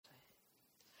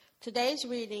Today's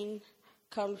reading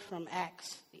comes from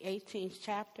Acts, the 18th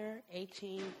chapter,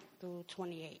 18 through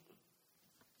 28.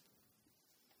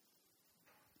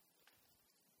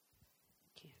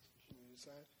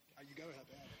 You gotta have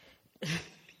to add it.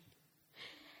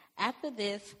 After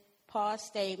this, Paul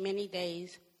stayed many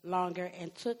days longer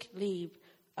and took leave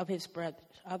of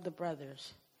the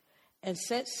brothers, and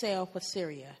set sail for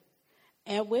Syria,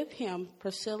 and with him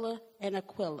Priscilla and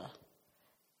Aquila.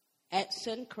 At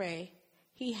Cenchreae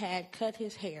he had cut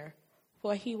his hair,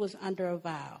 for he was under a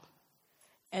vow.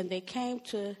 And they came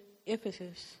to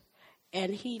Ephesus,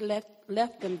 and he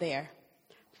left them there.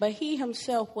 But he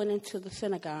himself went into the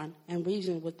synagogue and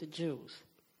reasoned with the Jews.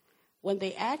 When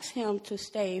they asked him to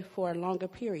stay for a longer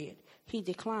period, he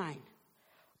declined.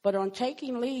 But on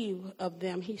taking leave of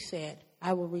them, he said,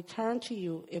 "I will return to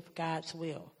you if God's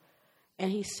will."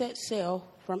 And he set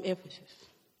sail from Ephesus.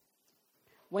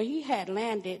 When he had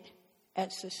landed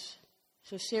at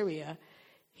Caesarea,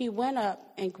 he went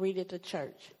up and greeted the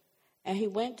church, and he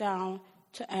went down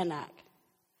to Antioch.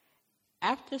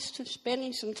 After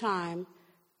spending some time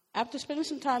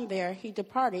there, he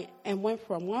departed and went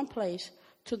from one place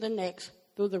to the next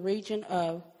through the region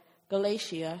of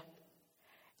Galatia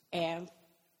and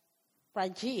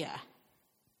Phrygia.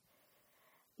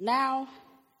 Now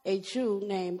a Jew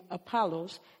named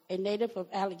Apollos, a native of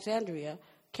Alexandria,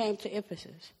 came to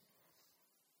Ephesus.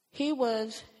 He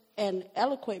was an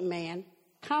eloquent man,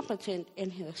 competent in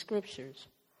the scriptures.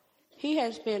 He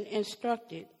has been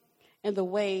instructed in the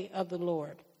way of the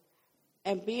Lord,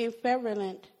 and being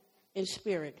fervent in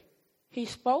spirit, he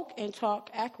spoke and talked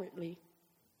accurately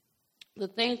the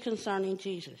things concerning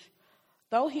Jesus.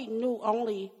 Though he knew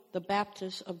only the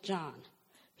baptism of John,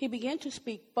 he began to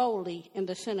speak boldly in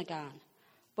the synagogue.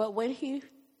 But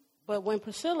when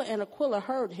Priscilla and Aquila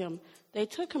heard him, they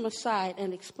took him aside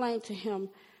and explained to him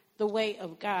the way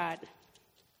of God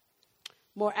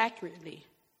more accurately.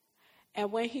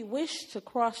 And when he wished to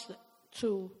cross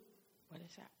to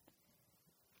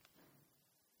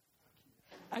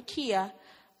Achaia,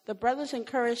 the brothers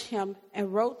encouraged him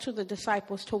and wrote to the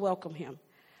disciples to welcome him.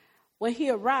 When he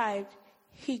arrived,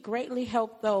 he greatly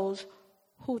helped those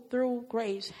who through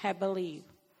grace had believed,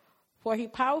 for he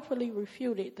powerfully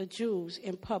refuted the Jews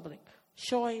in public,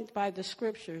 showing by the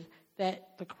scriptures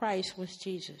that the Christ was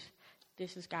Jesus.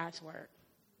 This is God's word.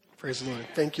 Praise the Lord.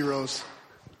 Thank you, Rose.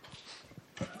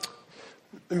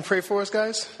 Let me pray for us,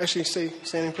 guys. Actually, stay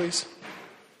standing, please.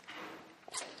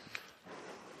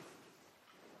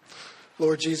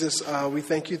 Lord Jesus, we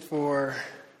thank you for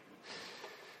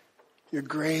your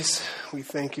grace. We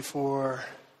thank you for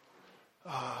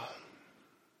the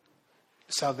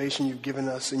salvation you've given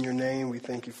us in your name. We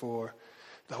thank you for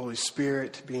the Holy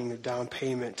Spirit being the down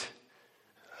payment,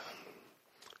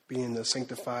 being the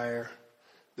sanctifier,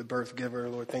 the birth giver.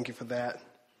 Lord, thank you for that.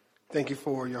 Thank you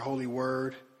for your holy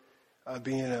word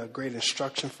being a great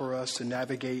instruction for us to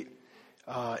navigate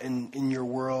in your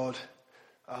world,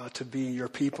 to be your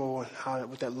people and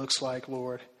what that looks like,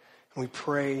 Lord. And we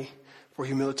pray for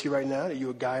humility right now, that you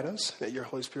would guide us, that your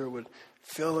Holy Spirit would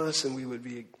fill us, and we would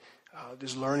be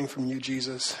just learning from you,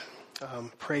 Jesus.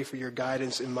 Pray for your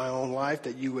guidance in my own life,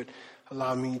 that you would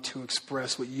allow me to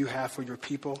express what you have for your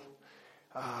people.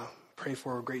 Pray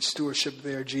for a great stewardship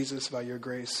there, Jesus, by your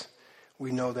grace.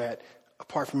 We know that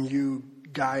apart from you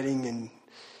guiding and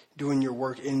doing your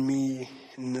work in me,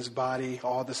 in this body,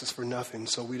 all this is for nothing.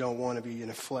 So we don't want to be in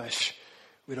the flesh.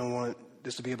 We don't want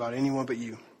this to be about anyone but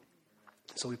you.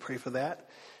 So we pray for that.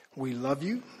 We love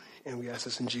you, and we ask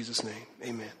this in Jesus' name.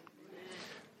 Amen.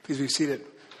 Please be seated.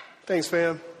 Thanks,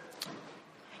 fam.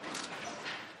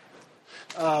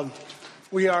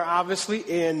 We are obviously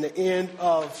in the end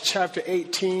of chapter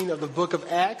 18 of the book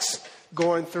of Acts,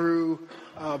 going through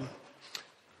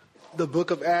the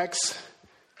book of Acts.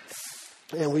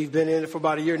 And we've been in it for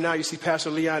about a year now. You see Pastor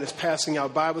Leon is passing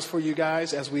out Bibles for you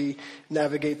guys as we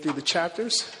navigate through the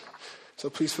chapters. So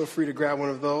please feel free to grab one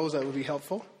of those. That would be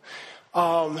helpful.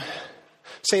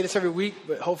 Say this every week,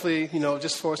 but hopefully,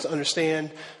 just for us to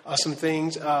understand some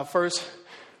things. First,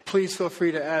 please feel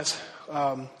free to ask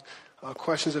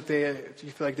questions if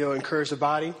you feel like they'll encourage the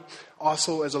body.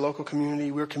 Also, as a local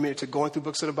community, we're committed to going through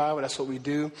books of the Bible. That's what we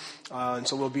do. And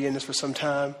so we'll be in this for some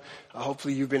time.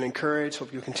 Hopefully you've been encouraged.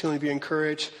 Hope you'll continue to be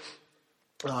encouraged.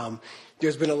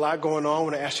 There's been a lot going on. I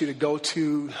want to ask you to go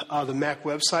to the MAC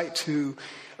website to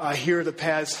hear the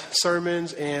past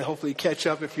sermons and hopefully catch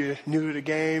up if you're new to the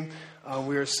game.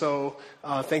 We are so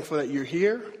thankful that you're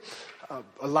here.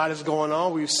 A lot is going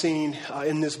on. We've seen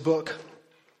in this book,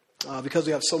 because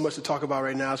we have so much to talk about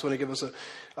right now, I just want to give us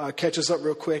catch us up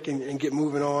real quick and get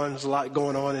moving on. There's a lot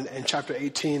going on in chapter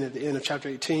 18, at the end of chapter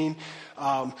 18.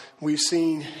 We've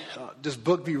seen this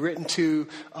book be written to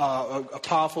a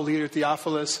powerful leader,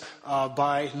 Theophilus,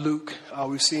 by Luke.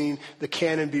 We've seen the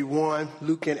canon be one,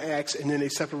 Luke and Acts, and then they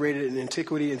separated in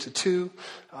antiquity into two.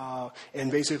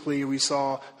 And basically we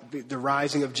saw the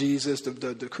rising of Jesus,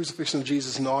 the crucifixion of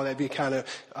Jesus and all that be kind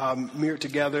of mirrored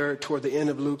together toward the end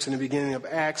of Luke's and the beginning of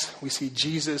Acts. We see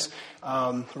Jesus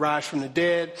rise from the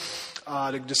dead.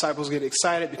 The disciples get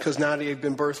excited because now they've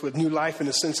been birthed with new life in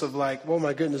the sense of like, oh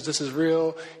my goodness, this is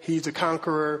real. He's the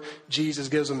conqueror. Jesus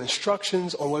gives them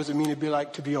instructions on what does it mean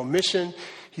to be on mission.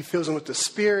 He fills them with the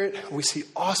Spirit. We see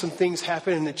awesome things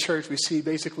happen in the church. We see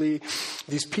basically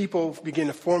these people begin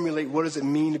to formulate what does it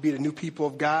mean to be the new people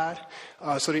of God.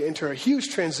 So they enter a huge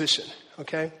transition,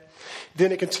 okay? Then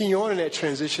they continue on in that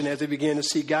transition as they begin to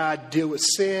see God deal with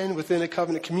sin within the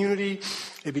covenant community.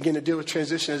 They begin to deal with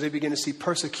transition as they begin to see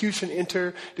persecution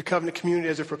enter the covenant community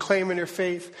as they're proclaiming their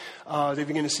faith. They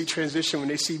begin to see transition when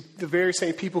they see the very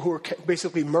same people who are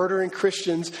basically murdering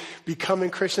Christians becoming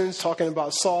Christians, talking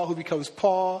about Saul, who becomes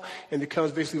Paul and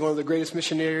becomes basically one of the greatest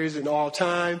missionaries in all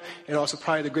time and also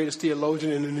probably the greatest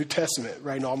theologian in the New Testament,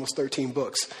 writing almost 13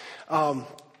 books.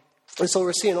 And so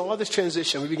we're seeing all this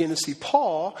transition. We begin to see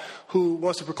Paul, who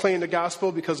wants to proclaim the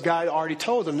gospel because God already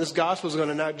told him this gospel is going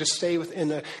to not just stay within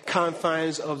the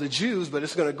confines of the Jews, but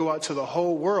it's going to go out to the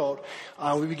whole world.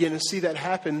 We begin to see that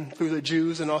happen through the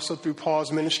Jews and also through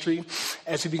Paul's ministry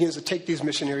as he begins to take these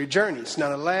missionary journeys. Now,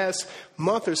 the last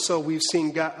month or so, we've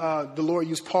seen God, the Lord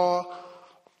use Paul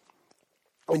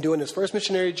in doing his first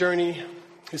missionary journey,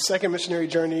 his second missionary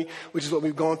journey, which is what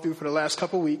we've gone through for the last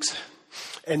couple of weeks.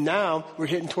 And now we're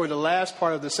heading toward the last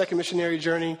part of the second missionary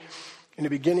journey and the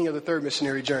beginning of the third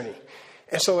missionary journey.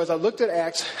 And so as I looked at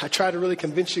Acts, I tried to really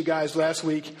convince you guys last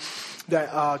week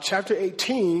that chapter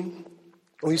 18,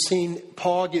 we've seen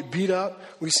Paul get beat up.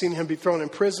 We've seen him be thrown in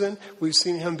prison. We've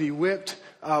seen him be whipped.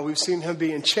 We've seen him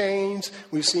be in chains.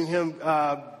 We've seen him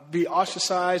be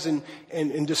ostracized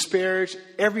and disparaged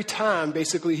every time,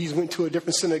 basically, he's went to a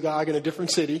different synagogue in a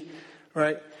different city,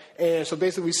 right? And so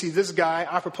basically we see this guy,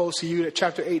 I propose to you that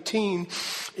chapter 18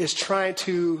 is trying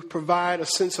to provide a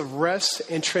sense of rest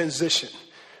and transition,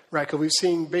 right? Because we've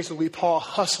seen basically Paul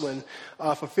hustling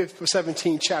for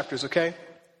 17 chapters, okay?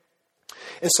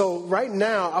 And so right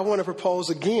now I want to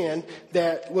propose again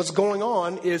that what's going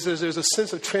on is there's a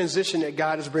sense of transition that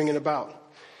God is bringing about.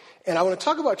 And I want to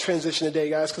talk about transition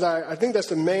today, guys, because I think that's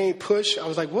the main push. I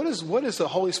was like, what is the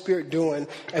Holy Spirit doing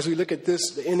as we look at this,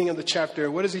 the ending of the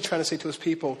chapter? What is he trying to say to his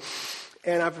people?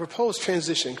 And I propose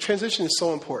transition. Transition is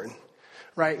so important,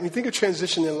 right? When you think of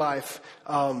transition in life,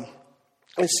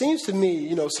 it seems to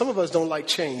me, some of us don't like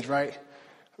change, right?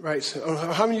 Right. So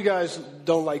how many of you guys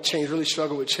don't like change, really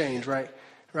struggle with change, right?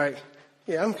 Right.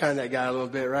 Yeah, I'm kind of that guy a little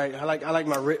bit, right? I like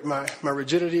my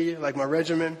rigidity, I like my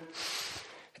regimen.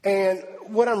 And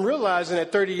what I'm realizing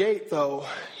at 38, though,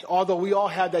 although we all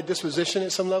have that disposition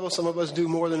at some level, some of us do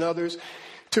more than others,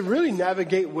 to really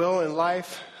navigate well in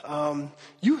life,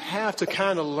 you have to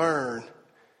kind of learn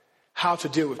how to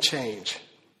deal with change.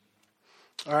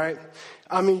 All right?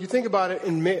 I mean, you think about it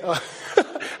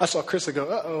I saw Krista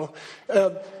go,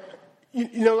 uh-oh.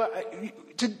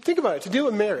 To think about it, to deal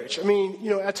with marriage. I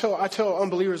mean, I tell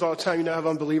unbelievers all the time, I have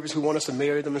unbelievers who want us to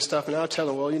marry them and stuff, and I'll tell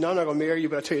them, well, I'm not going to marry you,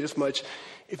 but I'll tell you this much.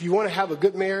 If you want to have a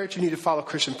good marriage, you need to follow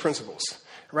Christian principles,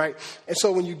 right? And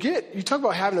so when you talk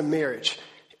about having a marriage,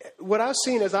 what I've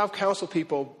seen as I've counseled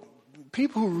people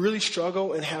who really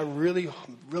struggle and have really,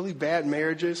 really bad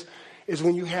marriages is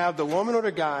when you have the woman or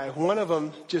the guy, one of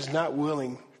them just not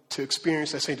willing to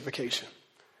experience that sanctification.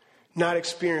 Not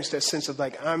experience that sense of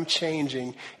like, I'm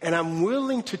changing and I'm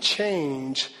willing to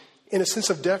change in a sense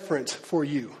of deference for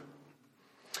you.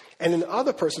 And then the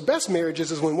other person, best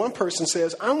marriages is when one person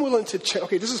says, I'm willing to change.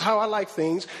 Okay, this is how I like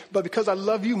things, but because I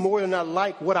love you more than I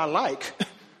like what I like,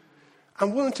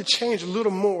 I'm willing to change a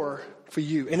little more for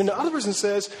you. And then the other person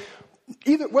says,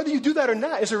 either whether you do that or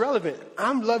not is irrelevant.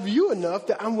 I love you enough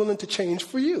that I'm willing to change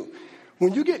for you.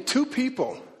 When you get two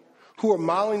people who are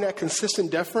modeling that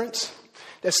consistent deference,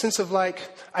 that sense of like,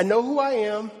 I know who I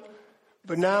am,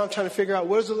 but now I'm trying to figure out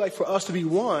what is it like for us to be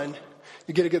one,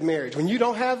 you get a good marriage. When you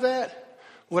don't have that,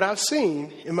 what I've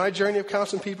seen in my journey of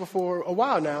counseling people for a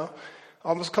while now,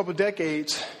 almost a couple of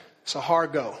decades, it's a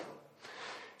hard go.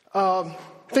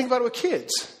 Think about it with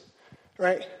kids,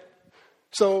 right?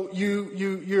 So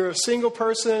you're a single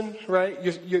person, right?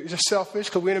 You're selfish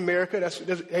because we're in America.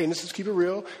 Hey, let's just keep it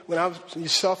real. You're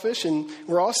selfish, and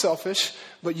we're all selfish,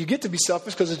 but you get to be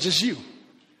selfish because it's just you.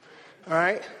 All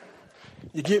right?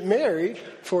 You get married,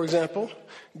 for example.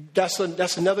 That's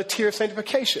another tier of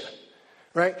sanctification,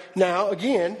 right? Now,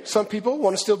 again, some people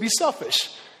want to still be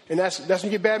selfish. And that's when you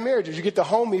get bad marriages. You get the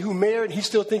homie who married and he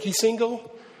still think he's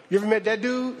single. You ever met that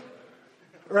dude?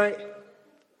 Right?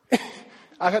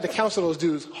 I've had to counsel those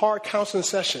dudes. Hard counseling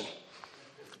session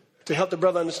to help the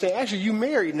brother understand. Actually, you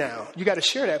married now. You got to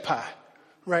share that pie,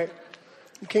 right?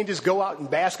 You can't just go out and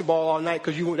basketball all night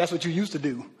because that's what you used to do.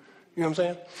 You know what I'm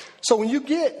saying? So when you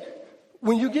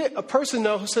get a person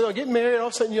though who says, "Oh, get married," all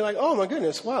of a sudden you're like, "Oh my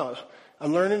goodness, wow!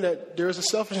 I'm learning that there is a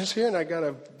selfishness here, and I got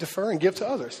to defer and give to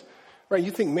others." Right?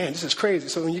 You think, "Man, this is crazy."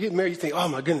 So when you get married, you think, "Oh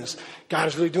my goodness, God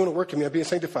is really doing the work in me. I'm being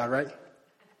sanctified," right?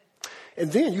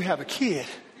 And then you have a kid.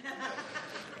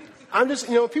 I'm just,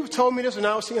 people told me this when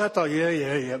I was seeing, I thought,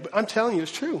 yeah. But I'm telling you,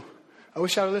 it's true. I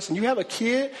wish I would listen. You have a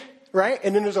kid, right?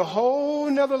 And then there's a whole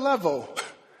nother level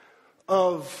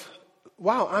of,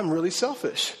 wow, I'm really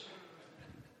selfish.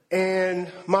 And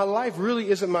my life really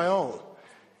isn't my own.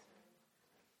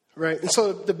 Right? And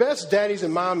so the best daddies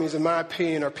and mommies, in my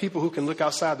opinion, are people who can look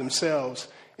outside themselves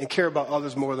and care about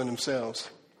others more than themselves.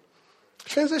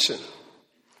 Transition.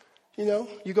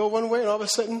 You go one way and all of a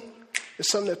sudden there's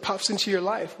something that pops into your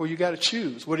life where you got to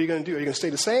choose. What are you going to do? Are you going to stay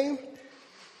the same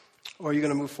or are you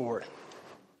going to move forward?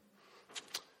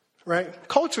 Right?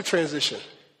 Culture transition.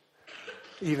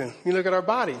 Even. You look at our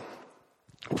body.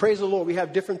 Praise the Lord. We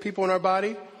have different people in our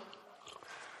body.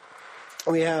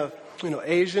 We have,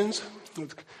 Asians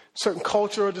with certain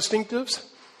cultural distinctives.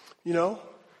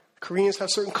 Koreans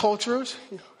have certain cultures.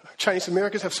 Chinese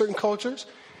Americans have certain cultures.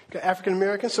 You got African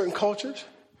Americans, certain cultures.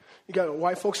 You got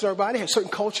white folks in our body have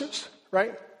certain cultures,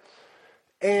 right?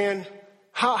 And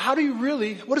how do you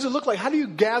really, what does it look like? How do you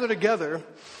gather together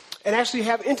and actually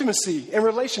have intimacy and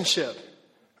relationship,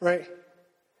 right?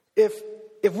 If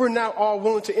we're not all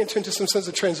willing to enter into some sense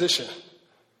of transition.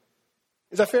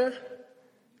 Is that fair?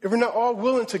 If we're not all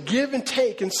willing to give and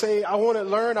take and say, I want to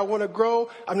learn, I want to grow,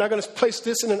 I'm not going to place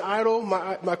this in an idol,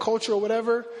 my culture or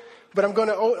whatever, but I'm going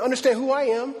to understand who I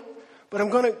am, but I'm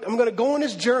going to go on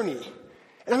this journey.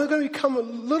 And I'm going to become a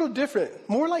little different,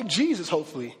 more like Jesus,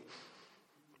 hopefully.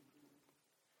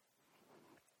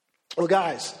 Well,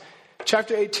 guys,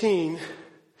 chapter 18,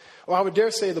 or I would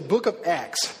dare say the book of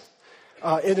Acts,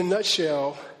 in a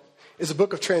nutshell, is a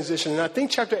book of transition. And I think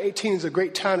chapter 18 is a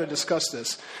great time to discuss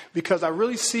this because I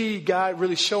really see God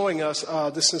really showing us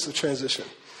this sense of transition.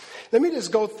 Let me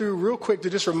just go through real quick to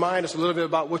just remind us a little bit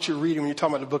about what you're reading when you're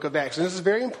talking about the book of Acts. And this is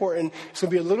very important. It's going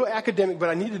to be a little academic, but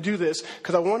I need to do this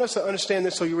because I want us to understand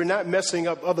this so you are not messing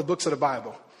up other books of the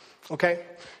Bible. Okay?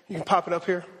 You can pop it up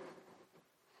here.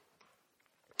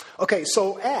 Okay,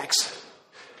 so Acts.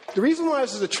 The reason why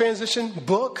this is a transition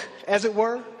book, as it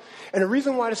were, and the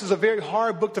reason why this is a very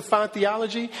hard book to find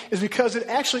theology is because it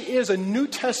actually is a New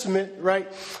Testament, right,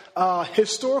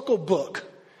 historical book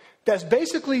that's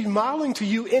basically modeling to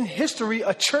you in history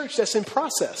a church that's in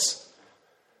process,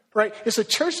 right? It's a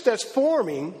church that's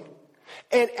forming,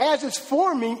 and as it's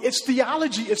forming, its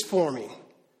theology is forming,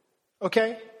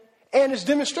 okay? And its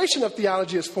demonstration of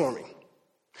theology is forming.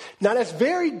 Now, that's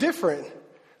very different,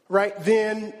 right,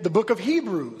 than the book of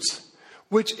Hebrews,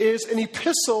 which is an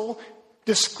epistle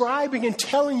describing and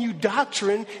telling you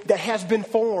doctrine that has been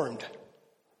formed.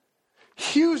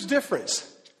 Huge difference,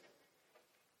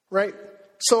 right?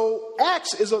 So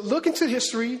Acts is a look into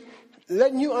history,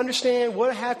 letting you understand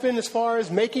what happened as far as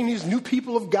making these new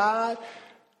people of God.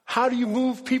 How do you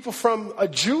move people from a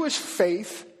Jewish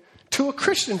faith to a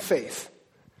Christian faith?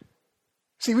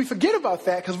 See, we forget about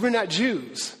that because we're not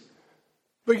Jews.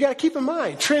 But you got to keep in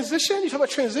mind, transition, you talk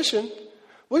about transition.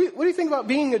 What do you think about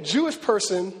being a Jewish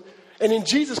person and then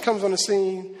Jesus comes on the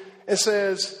scene and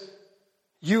says,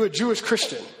 you're a Jewish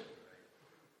Christian?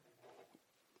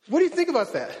 What do you think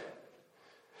about that?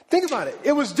 Think about it.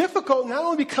 It was difficult not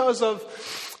only because of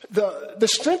the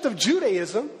strength of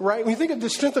Judaism, right? When you think of the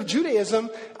strength of Judaism,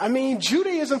 I mean,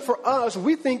 Judaism for us,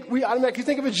 we automatically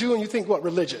think of a Jew and you think what?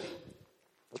 Religion,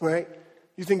 right?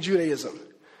 You think Judaism.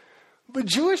 But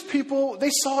Jewish people, they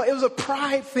saw it was a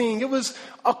pride thing. It was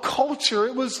a culture.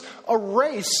 It was a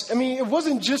race. I mean, it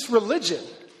wasn't just religion.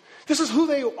 This is who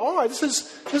they are. This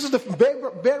is the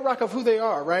bedrock of who they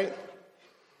are, right?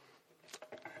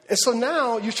 And so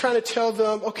now you're trying to tell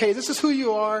them, okay, this is who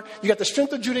you are. You got the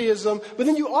strength of Judaism, but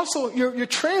then you're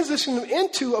transitioning them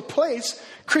into a place,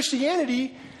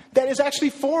 Christianity, that is actually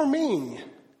forming.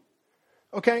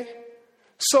 Okay?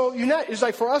 So it's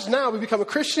like for us now, we become a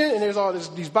Christian and there's all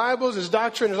these Bibles, there's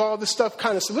doctrine, there's all this stuff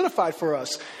kind of solidified for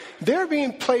us. They're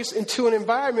being placed into an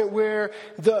environment where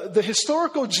the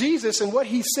historical Jesus and what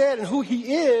he said and who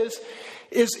he is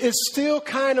still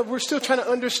we're still trying to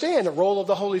understand the role of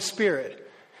the Holy Spirit.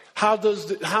 How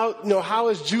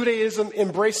is Judaism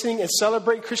embracing and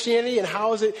celebrating Christianity, and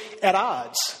how is it at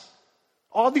odds?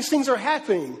 All these things are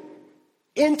happening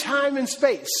in time and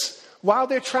space while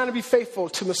they're trying to be faithful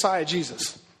to Messiah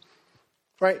Jesus.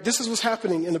 Right? This is what's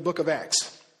happening in the book of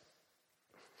Acts.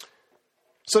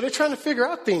 So they're trying to figure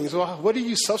out things. Well, what do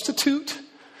you substitute?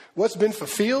 What's been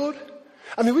fulfilled?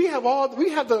 I mean, we have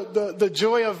the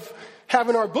joy of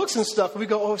having our books and stuff. We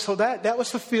go, oh, so that was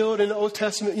fulfilled in the Old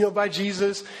Testament, by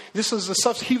Jesus. He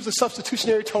was a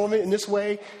substitutionary atonement in this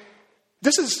way.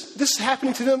 This is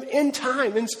happening to them in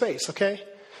time, in space, okay?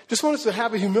 Just want us to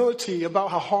have a humility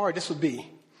about how hard this would be.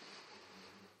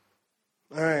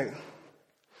 All right.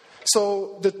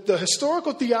 So the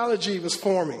historical theology was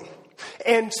forming.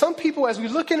 And some people, as we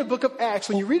look in the book of Acts,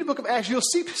 when you read the book of Acts, you'll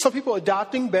see some people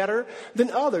adopting better than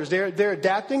others. They're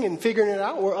adapting and figuring it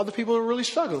out, where other people are really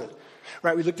struggling.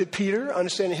 Right? We looked at Peter,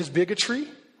 understanding his bigotry.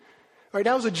 Right?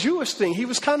 That was a Jewish thing. He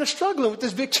was kind of struggling with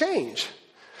this big change.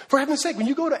 For heaven's sake, when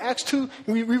you go to Acts 2,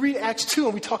 we read Acts 2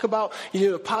 and we talk about,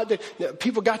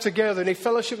 people got together and they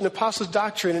fellowship in the apostles'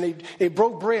 doctrine and they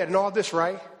broke bread and all this,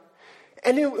 right?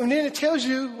 And then it tells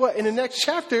you, in the next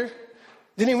chapter,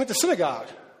 then they went to synagogue.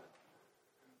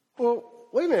 Well,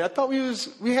 wait a minute. I thought we was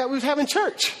having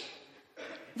church,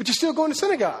 but you're still going to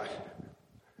synagogue.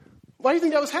 Why do you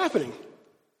think that was happening?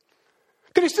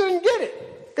 Because they still didn't get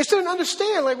it. They still didn't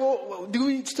understand. Like, well, do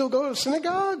we still go to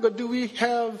synagogue, or do we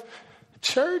have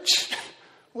church?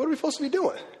 What are we supposed to be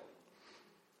doing?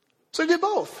 So they did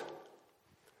both,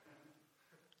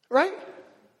 right?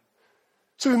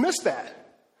 So we missed that.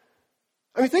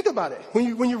 I mean, think about it.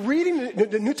 When you're reading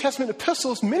the New Testament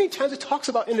epistles, many times it talks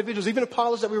about individuals, even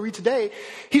Apollos that we read today.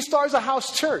 He starts a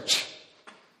house church.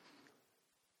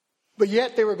 But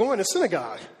yet they were going to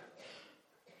synagogue.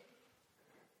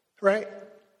 Right?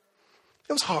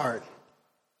 It was hard.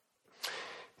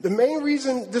 The main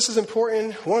reason this is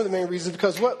important, one of the main reasons,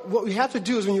 because what we have to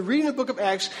do is when you're reading the book of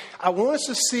Acts, I want us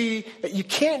to see that you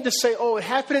can't just say, oh, it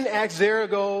happened in Acts, there you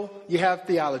go, you have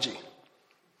theology.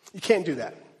 You can't do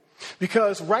that.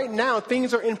 Because right now,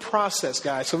 things are in process,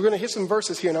 guys. So we're going to hit some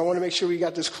verses here, and I want to make sure we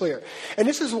got this clear. And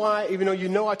this is why, even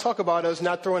though I talk about us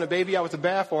not throwing a baby out with the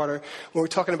bathwater when we're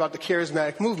talking about the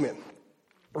charismatic movement.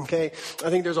 Okay? I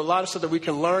think there's a lot of stuff that we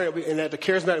can learn and that the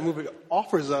charismatic movement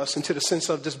offers us into the sense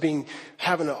of just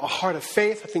having a heart of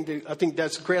faith. I think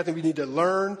that's great. I think we need to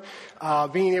learn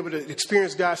being able to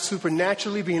experience God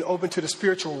supernaturally, being open to the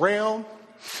spiritual realm.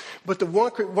 But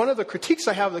one of the critiques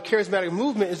I have of the charismatic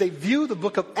movement is they view the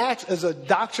book of Acts as a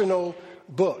doctrinal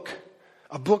book,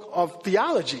 a book of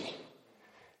theology.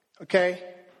 Okay?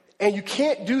 And you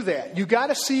can't do that. You got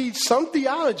to see some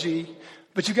theology,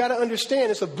 but you got to understand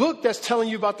it's a book that's telling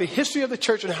you about the history of the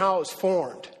church and how it's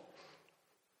formed.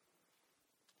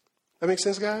 That makes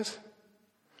sense, guys?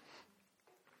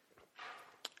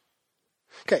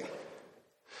 Okay.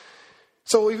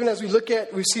 So even as we look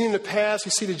at, we've seen in the past,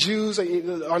 we see the Jews,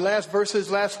 our last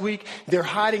verses last week, they're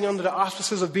hiding under the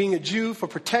auspices of being a Jew for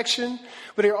protection,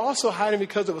 but they're also hiding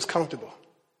because it was comfortable,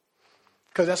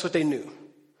 because that's what they knew.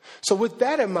 So with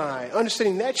that in mind,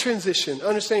 understanding that transition,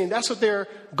 understanding that's what they're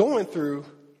going through,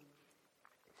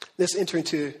 let's enter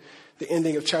into the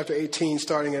ending of chapter 18,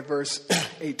 starting at verse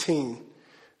 18.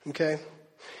 Okay?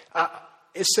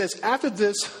 It says, after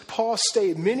this, Paul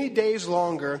stayed many days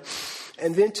longer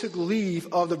and then took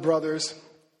leave of the brothers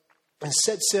and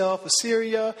set sail for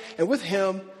Syria, and with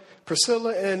him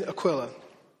Priscilla and Aquila.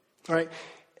 All right?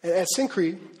 And at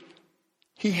Cenchreae,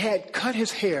 he had cut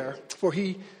his hair, for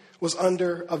he was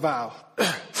under a vow.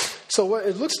 So what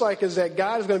it looks like is that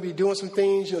God is going to be doing some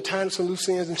things, tying up some loose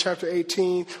ends in chapter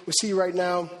 18. We see right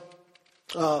now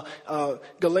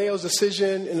Galeo's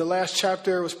decision in the last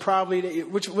chapter was probably,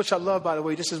 which I love, by the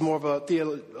way. This is more of a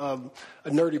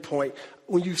nerdy point.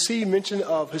 When you see mention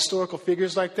of historical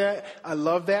figures like that, I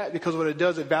love that, because what it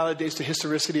does, it validates the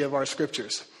historicity of our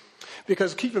scriptures.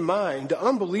 Because keep in mind, the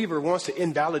unbeliever wants to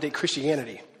invalidate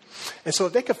Christianity. And so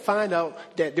if they could find out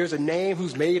that there's a name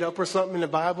who's made up or something in the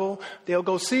Bible, they'll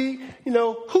go see,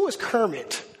 who is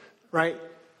Kermit, right?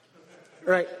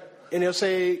 Right? And they'll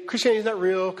say, Christianity is not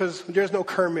real because there's no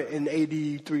Kermit in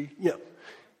AD 3,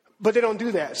 But they don't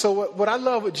do that. So what I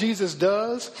love what Jesus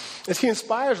does is he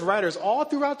inspires writers all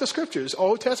throughout the scriptures,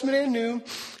 Old Testament and New.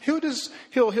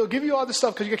 He'll give you all this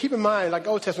stuff, because you got to keep in mind, like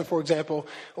Old Testament, for example,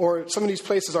 or some of these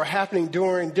places are happening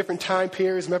during different time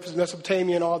periods,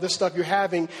 Mesopotamia and all this stuff. You're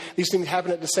having these things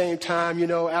happen at the same time,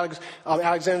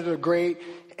 Alexander the Great.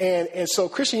 And so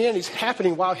Christianity is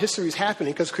happening while history is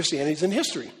happening, because Christianity is in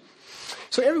history.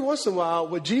 So every once in a while,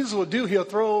 what Jesus will do, he'll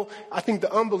throw, I think,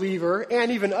 the unbeliever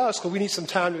and even us, because we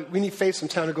need faith some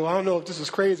time to go, I don't know if this is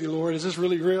crazy, Lord. Is this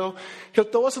really real? He'll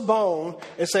throw us a bone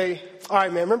and say, all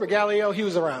right, man, remember Galileo? He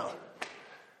was around.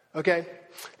 Okay?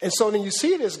 And so then you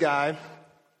see this guy,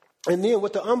 and then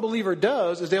what the unbeliever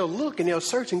does is they'll look and they'll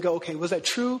search and go, okay, was that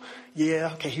true? Yeah,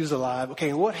 okay, he was alive. Okay,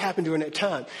 and what happened during that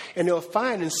time? And they'll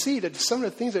find and see that some of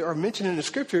the things that are mentioned in the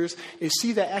scriptures, they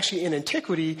see that actually in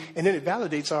antiquity, and then it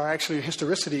validates our actual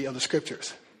historicity of the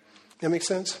scriptures. That makes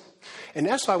sense? And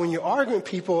that's why when you're arguing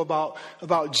people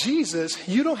about Jesus,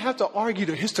 you don't have to argue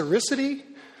the historicity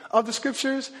of the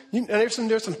scriptures. And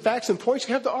there's some facts and points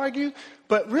you have to argue,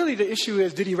 but really the issue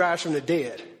is, did he rise from the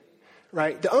dead?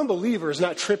 Right? The unbeliever is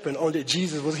not tripping on that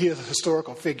Jesus was a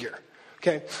historical figure.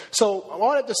 Okay? So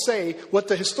all that to say, what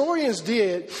the historians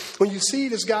did when you see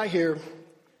this guy here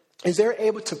is they're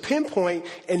able to pinpoint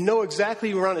and know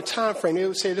exactly around the time frame. They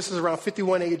would say this is around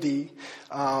 51 AD.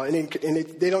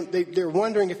 They're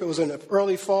wondering if it was in the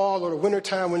early fall or the winter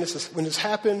time when this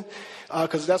happened,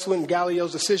 because that's when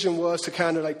Galileo's decision was to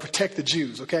kind of like protect the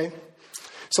Jews. Okay?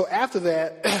 So after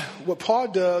that, what Paul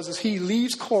does is he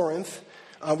leaves Corinth,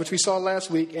 which we saw last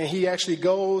week, and he actually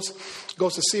goes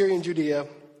to Syria and Judea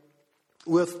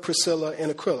with Priscilla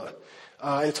and Aquila.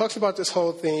 And it talks about this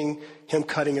whole thing, him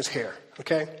cutting his hair,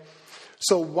 okay?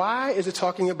 So why is it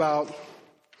talking about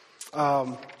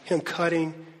him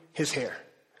cutting his hair,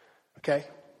 okay?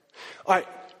 All right,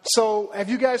 so have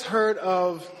you guys heard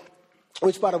of,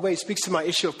 which by the way speaks to my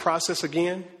issue of process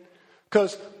again?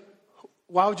 Because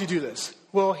why would you do this?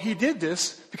 Well, he did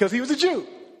this because he was a Jew.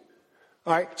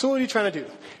 All right, so what are you trying to do?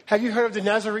 Have you heard of the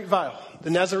Nazarite vow?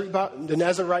 The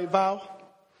Nazarite vow?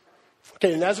 Okay,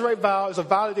 the Nazarite vow is a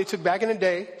vow that they took back in the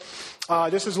day.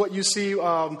 This is what you see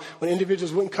when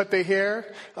individuals wouldn't cut their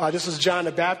hair. This was John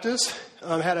the Baptist,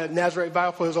 had a Nazarite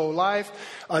vow for his whole life.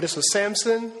 This was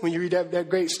Samson, when you read that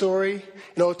great story.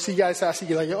 You know, to you guys, I see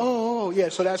you like, oh, yeah,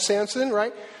 so that's Samson,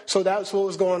 right? So that's what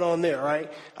was going on there,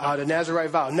 right? The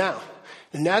Nazarite vow. Now,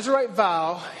 the Nazarite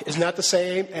vow is not the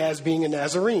same as being a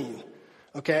Nazarene.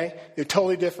 Okay? They're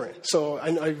totally different. So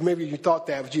maybe you thought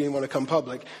that, but you didn't want to come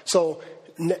public. So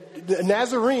the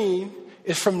Nazarene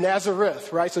is from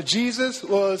Nazareth, right? So Jesus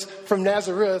was from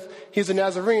Nazareth. He's a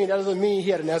Nazarene. That doesn't mean he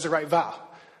had a Nazarite vow.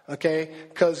 Okay?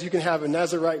 Because you can have a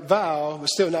Nazarite vow but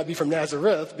still not be from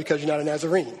Nazareth because you're not a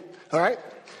Nazarene. All right?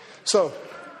 So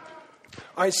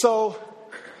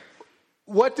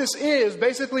what this is,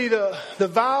 basically the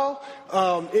vow,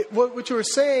 what you were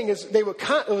saying is it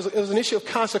was an issue of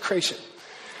consecration.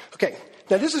 Okay,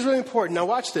 now this is really important. Now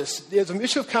watch this. There's an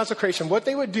issue of consecration. What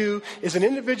they would do is an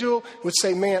individual would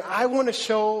say, man, I want to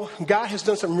show God has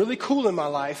done something really cool in my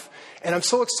life, and I'm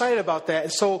so excited about that.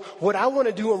 And so what I want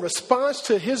to do in response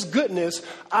to his goodness,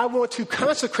 I want to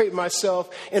consecrate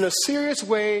myself in a serious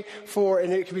way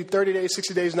and it could be 30 days,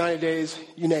 60 days, 90 days,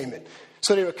 you name it.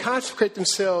 So they would consecrate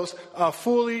themselves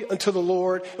fully unto the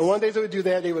Lord. And one day they would do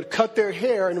that. They would cut their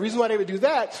hair. And the reason why they would do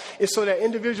that is so that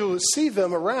individuals would see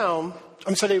them around.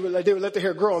 They would let their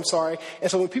hair grow, And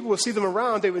so when people would see them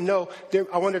around, they would know,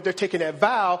 I wonder if they're taking that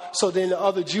vow, so then the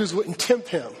other Jews wouldn't tempt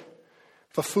him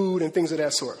for food and things of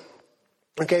that sort.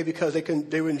 Okay, because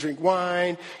they wouldn't drink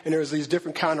wine, and there was these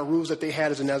different kind of rules that they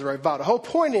had as a Nazarite vow. The whole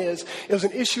point is, it was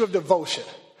an issue of devotion.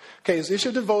 Okay, it's an issue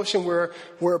of devotion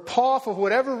where Paul, for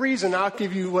whatever reason, I'll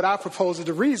give you what I propose as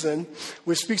the reason,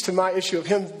 which speaks to my issue of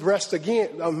him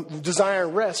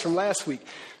desiring rest from last week.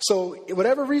 So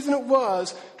whatever reason it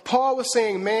was, Paul was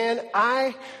saying, man,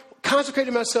 I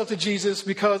consecrated myself to Jesus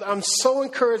because I'm so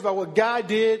encouraged by what God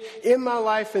did in my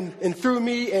life and through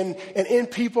me and in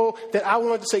people that I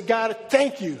wanted to say, God,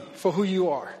 thank you for who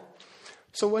you are.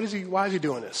 So why is he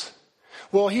doing this?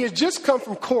 Well, he has just come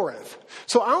from Corinth.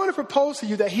 So I want to propose to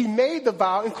you that he made the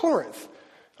vow in Corinth.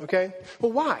 Okay?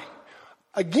 Well, why?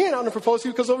 Again, I want to propose to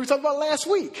you because of what we talked about last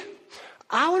week.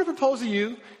 I want to propose to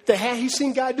you that had he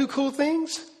seen God do cool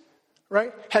things,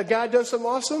 right? Had God done something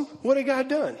awesome? What had God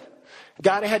done?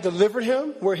 God had delivered him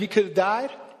where he could have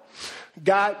died.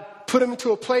 God put him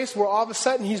into a place where all of a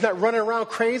sudden he's not running around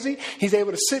crazy. He's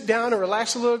able to sit down and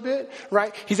relax a little bit,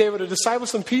 right? He's able to disciple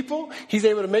some people. He's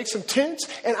able to make some tents.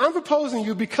 And I'm proposing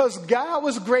you because God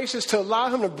was gracious to allow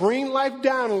him to bring life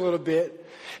down a little bit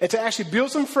and to actually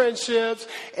build some friendships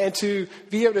and to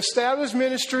be able to establish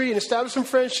ministry and establish some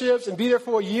friendships and be there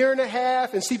for a year and a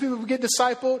half and see people get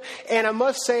discipled. And I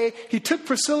must say, he took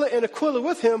Priscilla and Aquila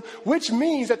with him, which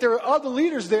means that there are other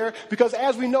leaders there because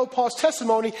as we know Paul's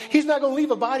testimony, he's not going to leave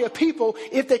a body of people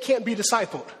if they can't be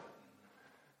discipled.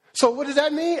 So what does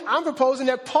that mean? I'm proposing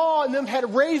that Paul and them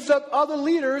had raised up other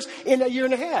leaders in that year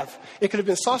and a half. It could have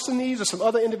been Sosthenes or some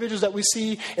other individuals that we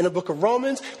see in the book of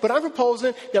Romans. But I'm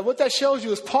proposing that what that shows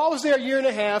you is Paul was there a year and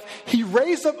a half. He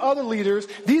raised up other leaders.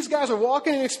 These guys are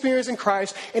walking and experiencing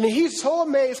Christ. And then he's so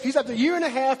amazed. He's after a year and a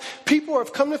half. People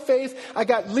have come to faith. I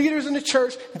got leaders in the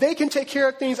church. They can take care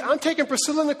of things. I'm taking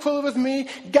Priscilla and Aquila with me.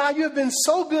 God, you have been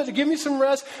so good to give me some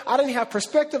rest. I didn't have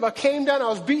perspective. I came down. I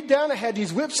was beat down. I had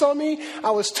these whips on me.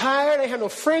 I was tired. I had no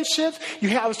friendships.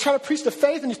 I was trying to preach the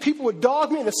faith, and these people would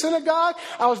dog me in the synagogue.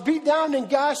 I was beat down, and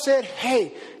God said,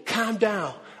 hey, calm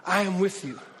down. I am with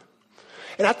you.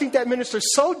 And I think that ministered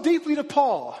so deeply to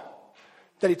Paul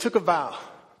that he took a vow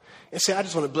and said, I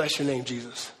just want to bless your name,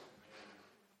 Jesus.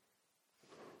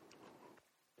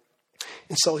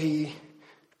 And so he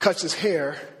cuts his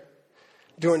hair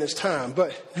during this time.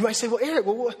 But you might say, well, Eric,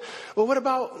 what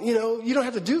about, you don't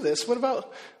have to do this. What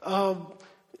about,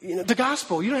 the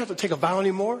gospel? You don't have to take a vow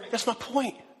anymore. That's my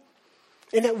point.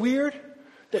 Isn't that weird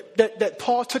that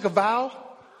Paul took a vow?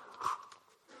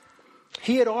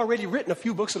 He had already written a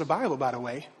few books of the Bible, by the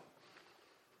way.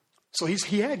 So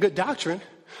he had good doctrine.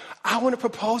 I want to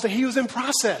propose that he was in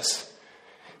process.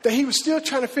 That he was still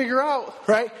trying to figure out,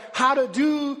 right, how to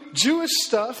do Jewish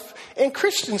stuff and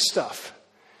Christian stuff.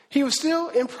 He was still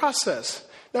in process.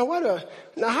 Now,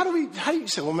 how do you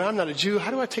say, well, man, I'm not a Jew.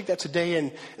 How do I take that today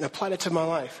and apply that to my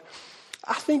life?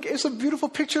 I think it's a beautiful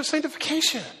picture of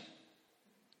sanctification.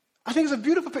 I think it's a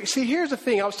beautiful picture. See, here's the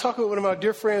thing. I was talking with one of my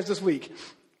dear friends this week.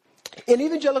 In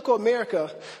evangelical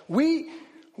America, we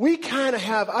kind of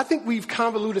have, I think we've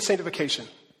convoluted sanctification.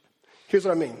 Here's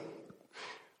what I mean.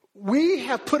 We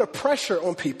have put a pressure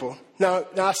on people. Now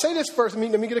I say this first.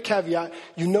 Let me get a caveat.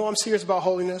 I'm serious about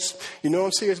holiness.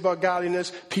 I'm serious about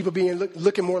godliness. People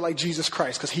looking more like Jesus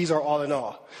Christ because he's our all in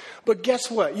all. But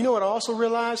guess what? You know what I also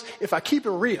realize? If I keep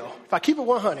it real, if I keep it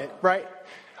 100, right?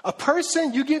 A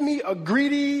person, you give me a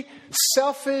greedy,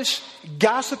 selfish,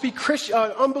 gossipy Christian,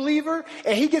 unbeliever,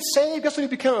 and he gets saved, guess what he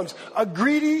becomes? A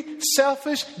greedy,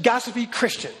 selfish, gossipy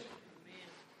Christian.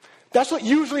 That's what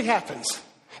usually happens.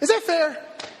 Is that fair?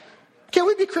 Can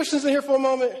we be Christians in here for a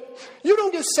moment? You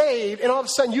don't get saved and all of a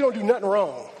sudden you don't do nothing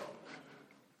wrong.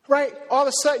 Right? All of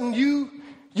a sudden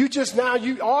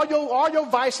all your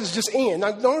vices just end.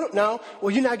 Now,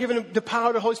 well, you're not giving the power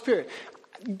of the Holy Spirit.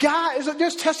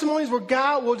 There's testimonies where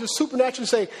God will just supernaturally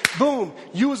say, boom,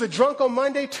 you was a drunk on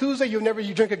Monday, Tuesday, you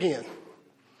drink again.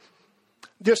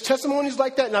 There's testimonies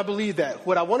like that, and I believe that.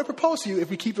 What I want to propose to you, if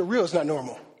we keep it real, is not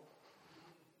normal.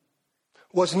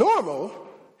 What's normal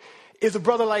is a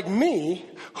brother like me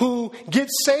who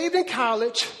gets saved in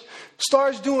college,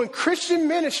 starts doing Christian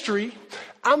ministry.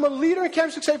 I'm a leader in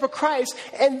Campus Crusade for Christ.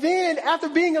 And then after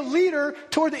being a leader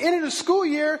toward the end of the school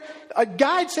year, a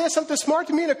guy said something smart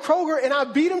to me in a Kroger and I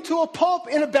beat him to a pulp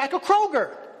in the back of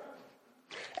Kroger.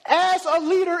 As a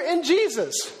leader in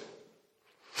Jesus.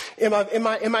 Am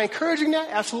I encouraging that?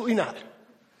 Absolutely not.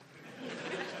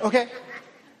 Okay?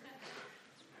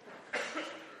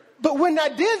 But when I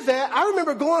did that, I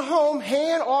remember going home,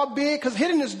 hand all big, because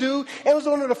hitting this dude. And it was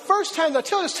one of the first times I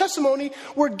tell this testimony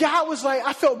where God was like,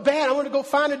 I felt bad. I wanted to go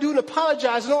find the dude and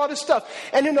apologize and all this stuff.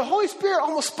 And then the Holy Spirit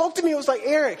almost spoke to me. It was like,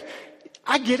 Eric,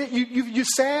 I get it. You're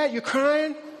sad. You're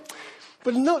crying.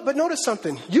 But notice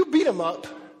something. You beat him up,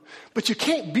 but you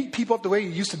can't beat people up the way you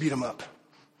used to beat them up.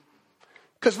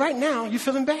 Because right now, you're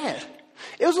feeling bad.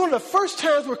 It was one of the first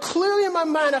times where clearly in my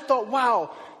mind, I thought,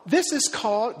 wow, this is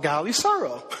called godly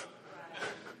sorrow.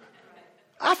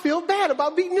 I feel bad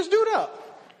about beating this dude up.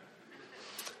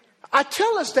 I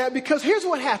tell us that because here's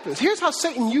what happens. Here's how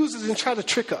Satan uses and tries to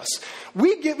trick us.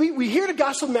 We hear the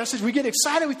gospel message. We get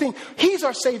excited. We think he's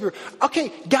our savior.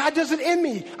 Okay, God does it in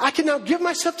me. I can now give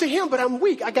myself to him, but I'm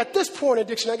weak. I got this porn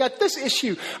addiction. I got this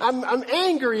issue. I'm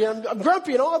angry. I'm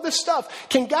grumpy and all this stuff.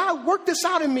 Can God work this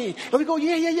out in me? And we go,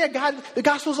 yeah, God, the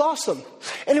gospel's awesome.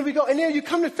 And then we go, and then you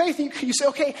come to faith and you say,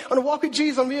 okay, I'm going to walk with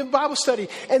Jesus. I'm going to be in Bible study.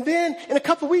 And then in a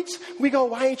couple of weeks, we go,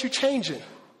 why ain't you changing?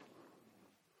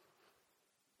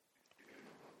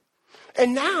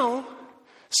 And now,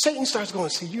 Satan starts going,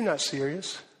 see, you're not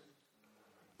serious.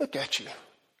 Look at you.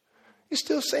 You're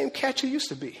still the same cat you used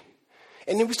to be.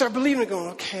 And then we start believing and going,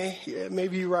 okay, yeah,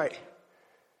 maybe you're right.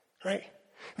 Right?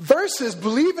 Versus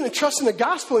believing and trusting the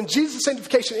gospel and Jesus'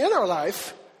 sanctification in our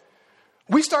life,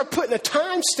 we start putting a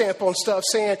time stamp on stuff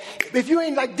saying, if you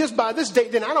ain't like this by this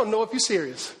date, then I don't know if you're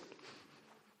serious.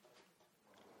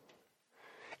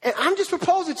 And I'm just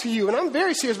proposing to you, and I'm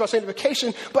very serious about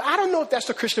sanctification, but I don't know if that's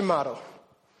the Christian model.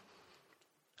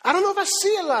 I don't know if I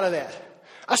see a lot of that.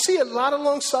 I see a lot of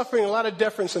long suffering, a lot of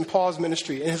deference in Paul's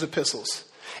ministry and his epistles.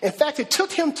 In fact, it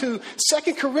took him to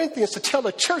 2 Corinthians to tell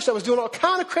a church that was doing all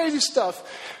kind of crazy stuff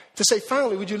to say,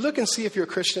 finally, would you look and see if you're a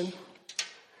Christian?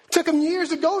 It took him years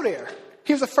to go there.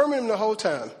 He was affirming them the whole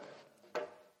time.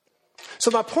 So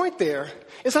my point there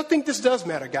is I think this does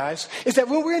matter, guys, is that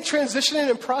when we're in transition and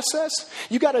in process,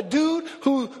 you got a dude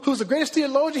who's the greatest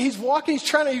theologian. He's walking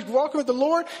with the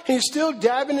Lord, and he's still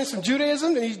dabbing in some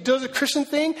Judaism, and he does a Christian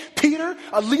thing. Peter,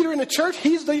 a leader in the church,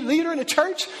 he's the leader in the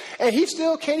church, and he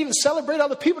still can't even celebrate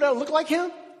other people that don't look like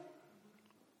him.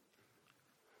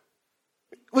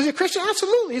 Was he a Christian?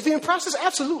 Absolutely. Is he in process?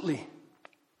 Absolutely.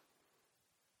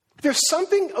 There's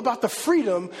something about the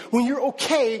freedom when you're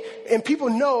okay and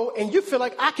people know and you feel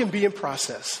like I can be in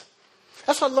process.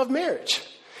 That's why I love marriage.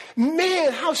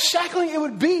 Man, how shackling it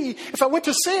would be if I went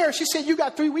to Sarah. She said, you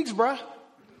got 3 weeks, bruh.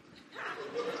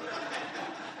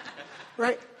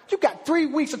 Right? You got 3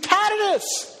 weeks. I'm tired of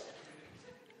this.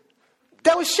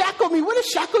 That would shackle me. Would it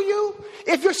shackle you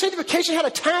if your sanctification had a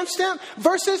timestamp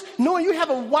versus knowing you have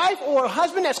a wife or a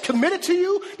husband that's committed to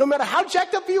you no matter how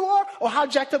jacked up you are or how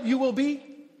jacked up you will be?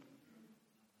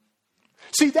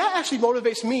 See, that actually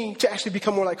motivates me to actually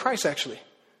become more like Christ, actually.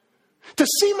 To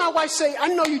see my wife say, I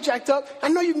know you jacked up. I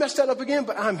know you messed that up again,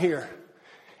 but I'm here.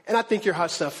 And I think you're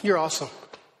hot stuff. You're awesome.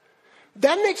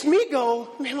 That makes me go,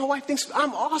 man, my wife thinks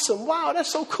I'm awesome. Wow,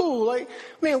 that's so cool. Like,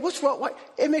 man, what's wrong?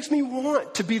 It makes me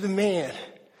want to be the man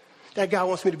that God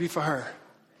wants me to be for her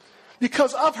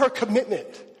because of her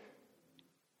commitment.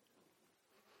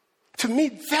 To me,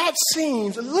 that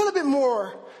seems a little bit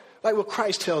more like what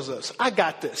Christ tells us. I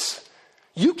got this.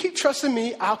 You keep trusting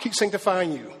me, I'll keep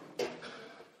sanctifying you.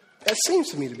 That seems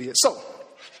to me to be it. So,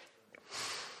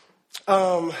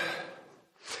 I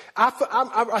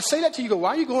say that to you, go, why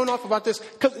are you going off about this?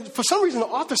 Because for some reason the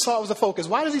author saw it was a focus.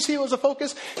 Why does he see it was a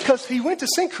focus? Because he went to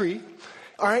Cenchreae,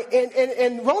 all right,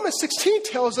 and Romans 16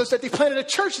 tells us that they planted a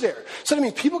church there. So that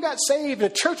means people got saved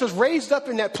and a church was raised up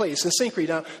in that place in Cenchreae.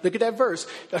 Now, look at that verse.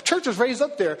 A church was raised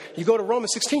up there. You go to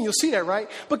Romans 16, you'll see that, right?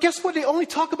 But guess what they only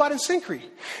talk about in Cenchreae?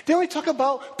 They only talk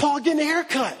about Paul getting a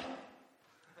haircut.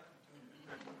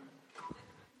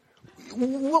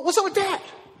 What's up with that?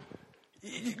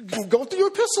 Go through your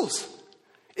epistles.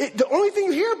 The only thing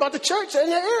you hear about the church in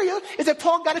that area is that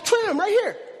Paul got a trim right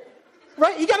here.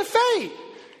 Right? He got a fade.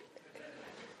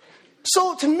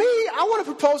 So to me, I want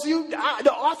to propose to you,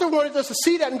 the author wanted us to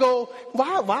see that and go,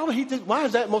 why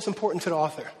is that most important to the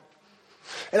author?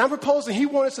 And I'm proposing he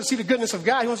wants us to see the goodness of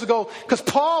God. He wants to go, because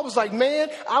Paul was like, man,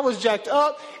 I was jacked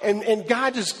up. And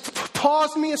God just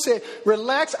paused me and said,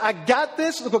 relax, I got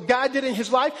this. Look what God did in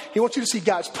his life. He wants you to see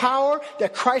God's power,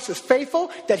 that Christ is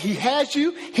faithful, that he has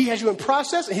you in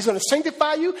process, and he's going to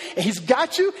sanctify you, and he's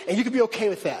got you, and you can be okay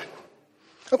with that.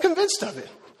 I'm convinced of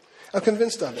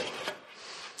it.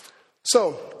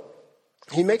 So,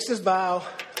 he makes this vow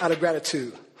out of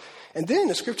gratitude. And then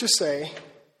the scriptures say,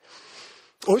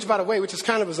 which, by the way, which is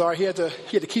kind of bizarre, he had to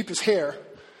keep his hair.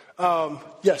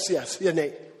 Yes,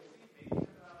 Nate.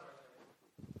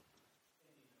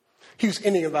 He was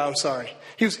ending a vow, I'm sorry.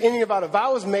 He was ending a vow. The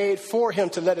vow was made for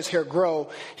him to let his hair grow.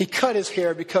 He cut his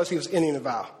hair because he was ending a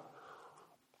vow.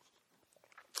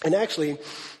 And actually,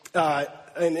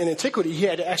 in antiquity, he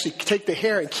had to actually take the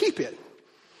hair and keep it.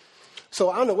 So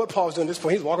I don't know what Paul was doing at this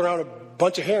point. He's walking around with a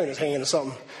bunch of hair in his hand or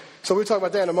something. So we'll talk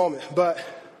about that in a moment. But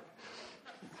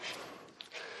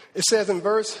it says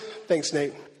thanks,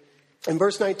 Nate. In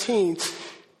verse 19,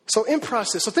 so in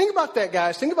process. So think about that,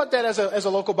 guys. Think about that as a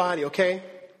local body, okay?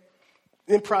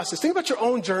 In process. Think about your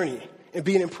own journey and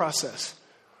being in process.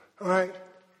 All right?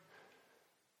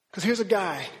 Because here's a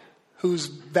guy who's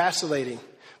vacillating.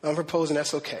 I'm proposing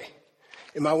that's okay.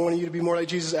 Am I wanting you to be more like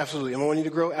Jesus? Absolutely. Am I wanting you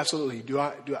to grow? Absolutely.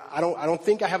 I don't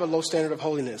think I have a low standard of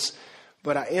holiness,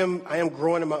 but I am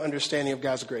growing in my understanding of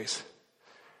God's grace.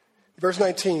 Verse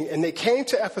 19, and they came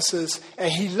to Ephesus,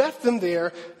 and he left them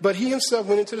there, but he himself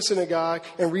went into the synagogue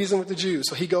and reasoned with the Jews.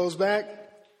 So he goes back.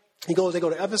 They go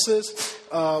to Ephesus.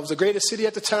 It was the greatest city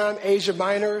at the time. Asia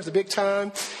Minor is a big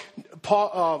time.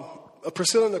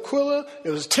 Priscilla and Aquila, it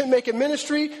was a tent-making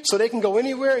ministry, so they can go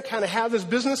anywhere and kind of have this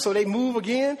business, so they move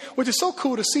again, which is so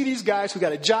cool to see these guys who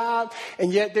got a job,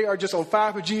 and yet they are just on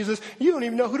fire for Jesus. You don't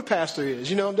even know who the pastor is.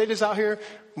 You know, they're just out here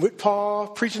with Paul,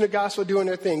 preaching the gospel, doing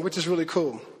their thing, which is really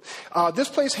cool. This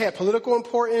place had political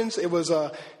importance.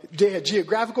 They had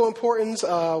geographical importance.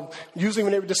 Usually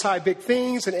when they would decide big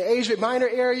things in the Asia Minor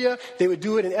area, they would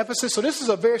do it in Ephesus. So this is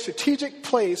a very strategic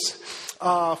place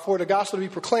for the gospel to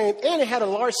be proclaimed. And it had a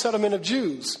large settlement of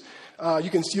Jews.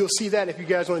 You'll see that if you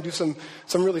guys want to do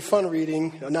some really fun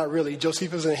reading. Not really.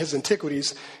 Josephus and his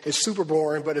Antiquities is super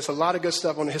boring, but it's a lot of good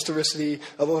stuff on the historicity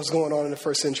of what was going on in the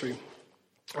first century.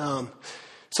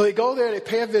 So they go there, they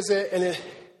pay a visit, and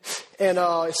And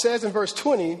it says in verse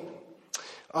 20,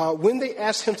 when they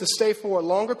asked him to stay for a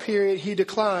longer period, he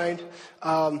declined.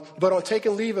 But on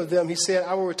taking leave of them, he said,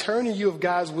 I will return to you of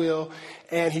God's will.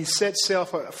 And he set sail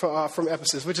from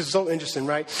Ephesus, which is so interesting,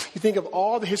 right? You think of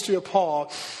all the history of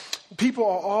Paul, people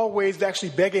are always actually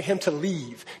begging him to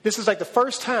leave. This is like the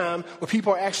first time when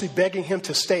people are actually begging him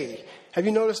to stay. Have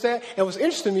you noticed that? And what's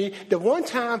interesting to me, that one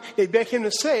time they begged him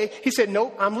to stay, he said,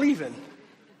 nope, I'm leaving.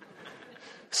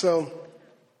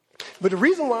 But the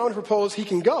reason why I want to propose he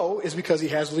can go is because he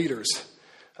has leaders.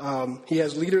 He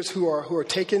has leaders who are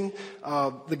taking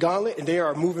the gauntlet and they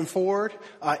are moving forward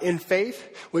in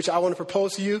faith, which I want to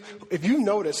propose to you. If you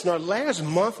notice, in our last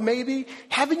month maybe,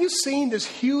 haven't you seen this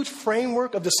huge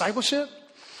framework of discipleship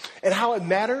and how it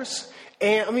matters?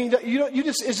 And I mean,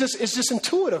 it's just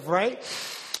intuitive, right?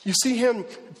 You see him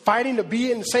fighting to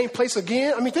be in the same place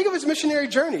again. I mean, think of his missionary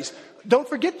journeys. Don't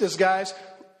forget this, guys.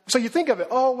 So you think of it,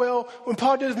 oh, well, when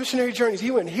Paul did his missionary journeys,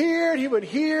 he went here, and he went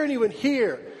here, and he went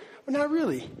here. Well, not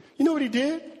really. You know what he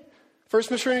did? First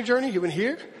missionary journey, he went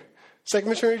here. Second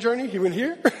missionary journey, he went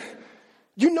here.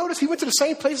 You notice he went to the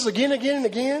same places again, and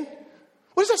again?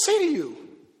 What does that say to you?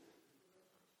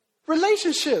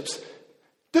 Relationships,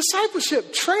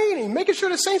 discipleship, training, making sure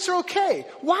the saints are okay.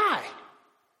 Why?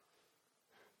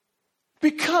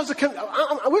 Because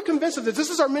we're convinced of this. This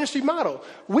is our ministry model.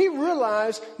 We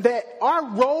realize that our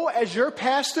role as your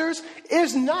pastors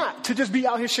is not to just be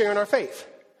out here sharing our faith.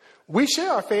 We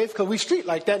share our faith because we street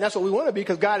like that, and that's what we want to be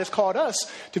because God has called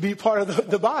us to be part of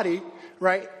the body,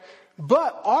 right?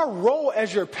 But our role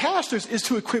as your pastors is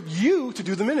to equip you to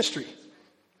do the ministry.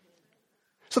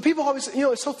 So people always,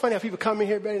 it's so funny how people come in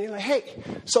here, and they're like, hey,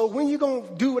 so when you going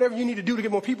to do whatever you need to do to get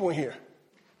more people in here?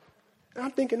 And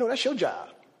I'm thinking, no, that's your job.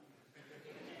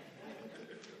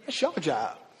 That's your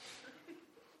job.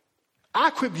 I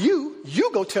equip you.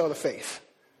 You go tell the faith.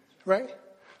 Right?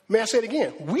 May I say it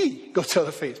again? We go tell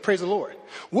the faith. Praise the Lord.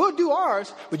 We'll do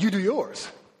ours, but you do yours.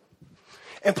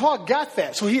 And Paul got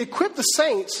that. So he equipped the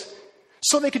saints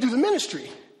so they could do the ministry.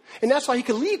 And that's why he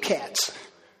could leave cats.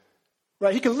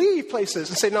 Right? He could leave places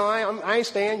and say, no, I ain't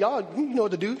staying. Y'all, you know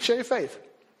what to do. Share your faith.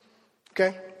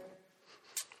 Okay?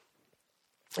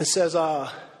 It says,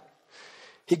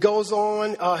 he goes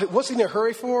on. What's he in a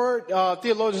hurry for?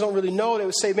 Theologians don't really know. They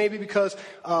would say maybe because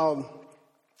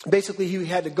basically he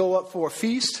had to go up for a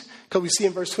feast. Because we see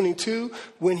in verse 22,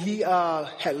 when he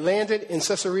had landed in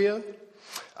Caesarea,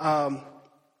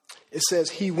 it says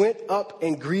he went up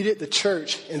and greeted the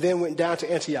church and then went down to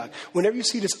Antioch. Whenever you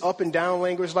see this up and down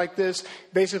language like this,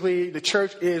 basically the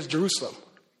church is Jerusalem.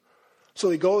 So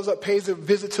he goes up, pays a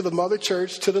visit to the mother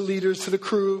church, to the leaders, to the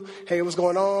crew. Hey, what's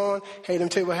going on? Hey, let me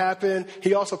tell you what happened.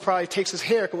 He also probably takes his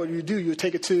hair, because what you do, you would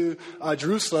take it to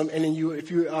Jerusalem, and then if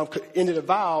you ended a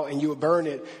vow, and you would burn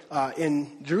it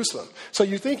in Jerusalem. So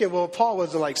you're thinking, well, Paul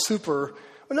wasn't like super.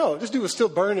 Well, no, this dude was still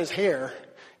burning his hair,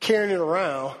 carrying it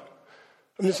around.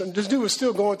 This dude was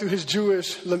still going through his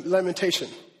Jewish lamentation.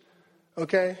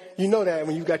 Okay? You know that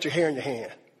when you've got your hair in your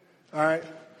hand. All right?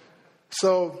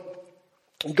 So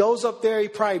he goes up there, he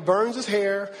probably burns his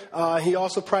hair. He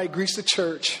also probably greets the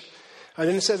church. And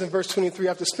then it says in verse 23,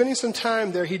 after spending some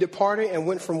time there, he departed and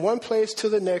went from one place to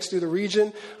the next through the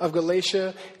region of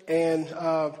Galatia and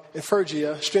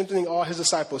Phrygia, strengthening all his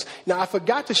disciples. Now, I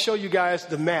forgot to show you guys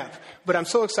the map, but I'm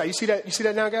so excited. You see that? You see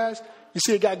that now, guys? You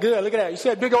see it got good. Look at that. You see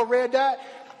that big old red dot?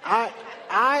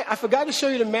 I forgot to show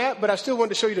you the map, but I still wanted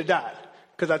to show you the dot,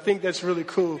 because I think that's really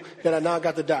cool that I now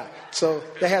got the dot. So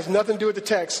that has nothing to do with the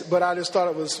text, but I just thought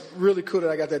it was really cool that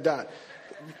I got that dot.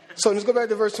 So let's go back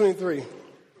to verse 23.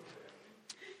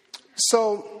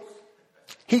 So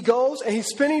he goes and he's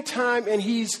spending time and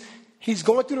he's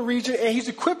going through the region and he's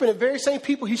equipping the very same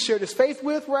people he shared his faith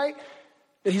with, right?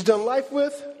 That he's done life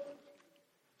with.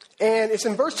 And it's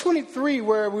in verse 23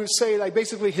 where we would say, like,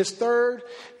 basically his third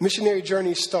missionary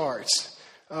journey starts,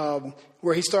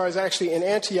 where he starts actually in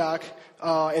Antioch.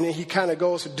 And then he kind of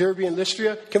goes to Derbe and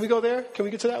Lystra. Can we go there? Can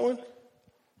we get to that one?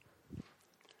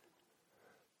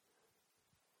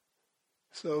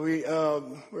 So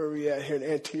where are we at here in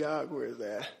Antioch? Where is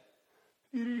that?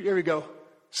 Here we go.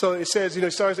 So it says, he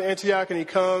starts in Antioch and he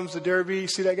comes to Derbe. You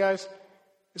see that, guys?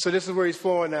 So this is where he's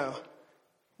flowing now.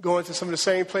 Going to some of the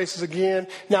same places again.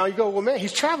 Now you go, well, man,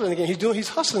 he's traveling again. He's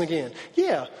hustling again.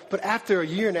 Yeah, but after a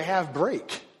 1.5 year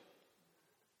break,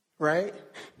 right?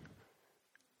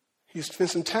 He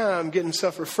spent some time getting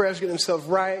himself refreshed, getting himself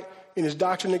right, getting his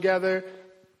doctrine together,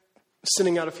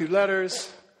 sending out a few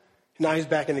letters. Now he's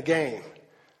back in the game,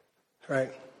 right?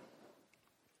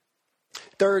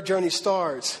 Third journey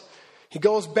starts. He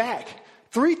goes back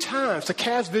 3 times to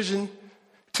cast vision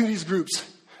to these groups.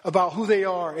 about who they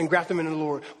are and graft them in the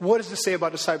Lord. What does this say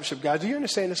about discipleship, guys? Do you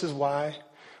understand this is why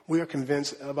we are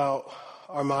convinced about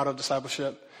our motto of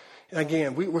discipleship? And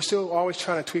again, we're still always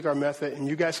trying to tweak our method, and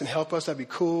you guys can help us. That'd be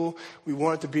cool. We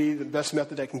want it to be the best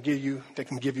method that can give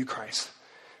you Christ.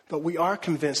 But we are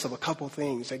convinced of a couple of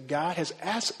things that God has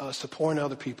asked us to pour into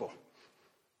other people.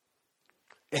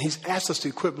 And he's asked us to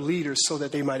equip leaders so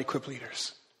that they might equip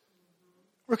leaders.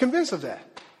 We're convinced of that.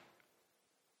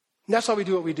 And that's why we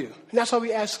do what we do. And that's why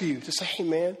we ask you to say, hey,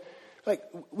 man, like,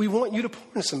 we want you to pour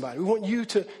into somebody. We want you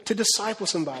to disciple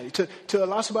somebody, to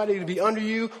allow somebody to be under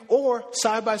you or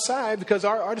side by side, because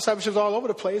our discipleship is all over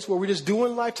the place where we're just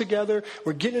doing life together.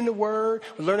 We're getting in the Word.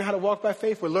 We're learning how to walk by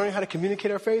faith. We're learning how to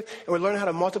communicate our faith. And we're learning how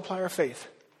to multiply our faith.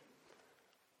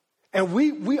 And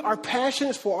we are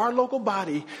passionate for our local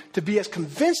body to be as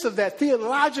convinced of that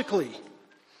theologically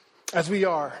as we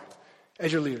are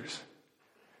as your leaders.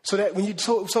 So that when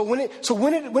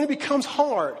it becomes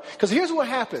hard, because here's what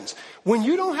happens. When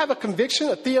you don't have a conviction,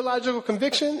 a theological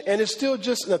conviction, and it's still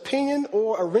just an opinion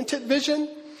or a rented vision,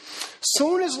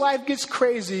 soon as life gets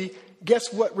crazy,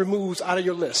 guess what removes out of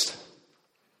your list?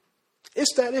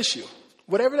 It's that issue,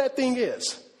 whatever that thing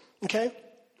is, okay?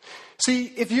 See,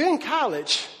 if you're in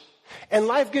college and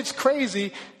life gets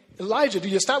crazy, Elijah, do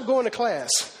you stop going to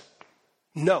class?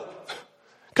 No,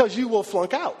 because you will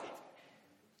flunk out.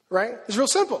 Right? It's real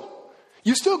simple.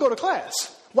 You still go to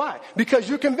class. Why? Because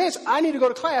you're convinced I need to go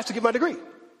to class to get my degree.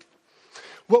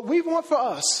 What we want for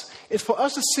us is for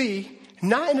us to see,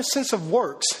 not in the sense of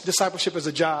works, discipleship as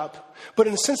a job, but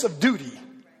in the sense of duty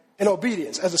and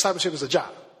obedience as discipleship as a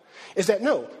job. Is that,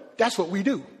 no, that's what we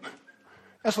do.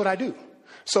 That's what I do.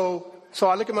 So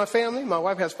I look at my family. My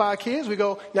wife has 5 kids. We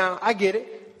go, now I get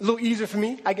it. A little easier for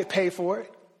me. I get paid for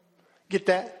it. Get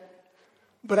that.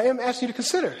 But I am asking you to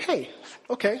consider, hey,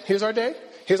 okay, here's our day.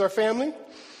 Here's our family.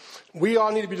 We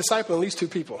all need to be discipling at least 2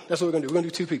 people. That's what we're going to do. We're going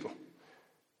to do 2 people.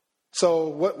 So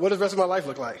what does the rest of my life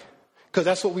look like? Because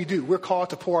that's what we do. We're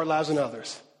called to pour our lives in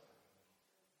others.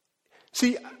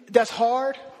 See, that's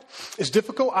hard. It's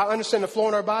difficult. I understand the flow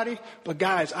in our body. But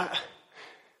guys,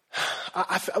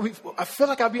 I feel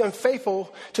like I'd be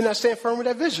unfaithful to not stand firm with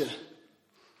that vision.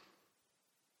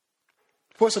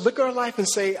 For us to look at our life and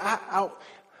say,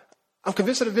 I'm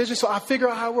convinced of the vision, so I figure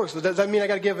out how it works. But does that mean I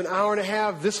got to give an hour and a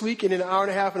half this week and then an hour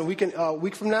and a half in a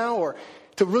week from now, or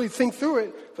to really think through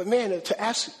it? But man, to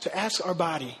ask our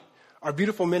body, our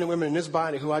beautiful men and women in this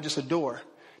body who I just adore,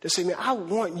 to say, man, I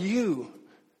want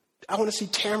to see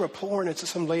Tamara pouring into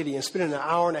some lady and spending an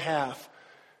hour and a half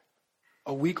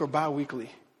a week or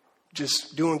bi-weekly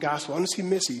just doing gospel. I want to see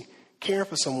Missy caring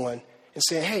for someone and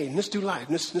saying, hey, let's do life.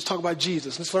 Let's talk about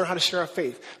Jesus. Let's learn how to share our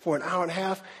faith for an hour and a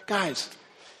half. Guys,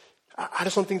 I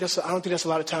don't think that's a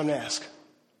lot of time to ask.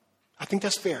 I think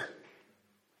that's fair.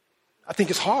 I think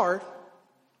it's hard.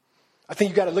 I think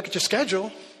you got to look at your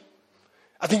schedule.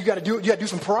 I think you got to do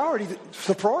some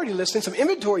priority listing, some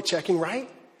inventory checking, right?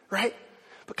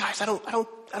 But guys, I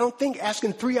don't think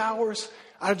asking 3 hours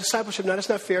out of discipleship, now that's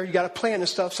not fair. You got to plan and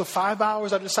stuff. So 5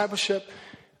 hours out of discipleship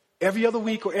every other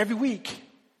week or every week.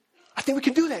 I think we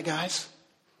can do that, guys.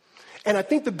 And I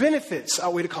think the benefits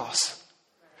outweigh the costs.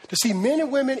 To see men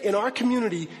and women in our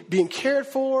community being cared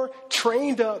for,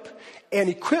 trained up, and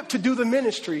equipped to do the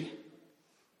ministry,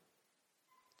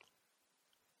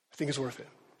 I think it's worth it.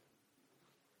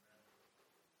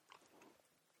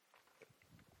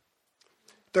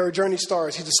 Third journey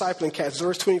starts. He's discipling cats.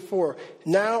 Verse 24.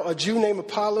 Now a Jew named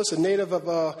Apollos, a native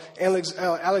of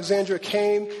Alexandria,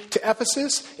 came to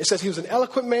Ephesus. It says he was an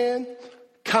eloquent man,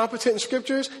 competent in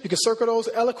scriptures. You can circle those: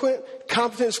 eloquent,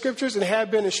 competent in scriptures, and had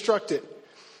been instructed.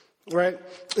 Right?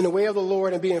 In the way of the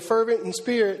Lord, and being fervent in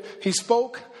spirit, he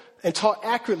spoke and taught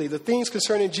accurately the things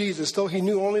concerning Jesus, though he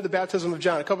knew only the baptism of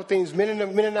John. A couple of things, men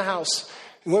in the house,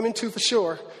 and women too for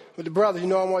sure. But the brothers,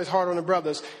 I'm always hard on the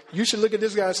brothers. You should look at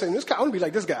this guy and say, this guy, I want to be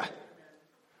like this guy.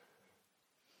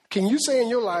 Can you say in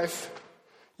your life,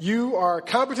 you are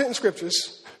competent in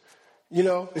scriptures,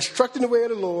 instructed in the way of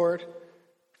the Lord,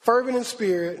 fervent in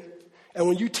spirit, and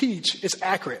when you teach, it's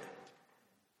accurate?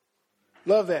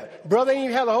 Love that. Brother ain't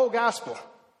even have the whole gospel.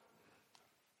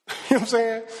 You know what I'm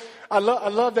saying? I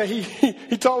love that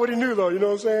he taught what he knew, though. You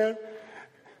know what I'm saying?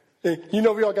 And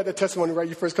we all got that testimony, right?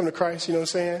 You first come to Christ, you know what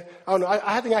I'm saying? I don't know.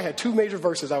 I think I had 2 major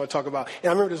verses I would talk about. And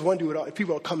I remember this one dude,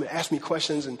 people would come and ask me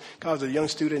questions, and I was a young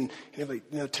student, and they would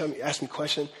ask me a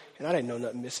question, and I didn't know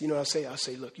nothing, miss. You know what I say? I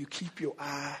say, look, you keep your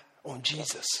eye on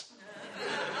Jesus.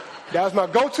 That was my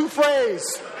go-to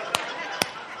phrase.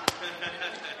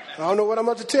 I don't know what I'm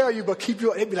about to tell you, but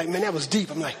they'd be like, man, that was deep.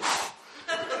 I'm like,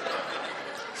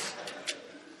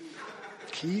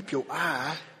 keep your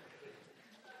eye.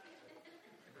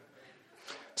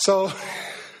 So,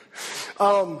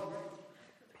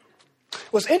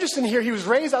 what's interesting here, he was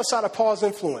raised outside of Paul's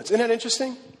influence. Isn't that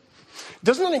interesting?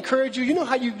 Doesn't that encourage you? You know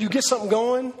how you get something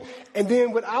going, and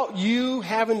then without you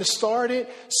having to start it,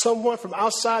 someone from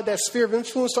outside that sphere of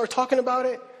influence start talking about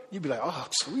it? You'd be like, oh,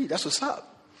 sweet, that's what's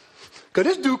up.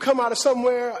 Because this dude come out of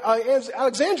somewhere,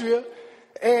 Alexandria,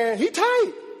 and he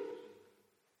tight.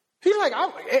 He's like,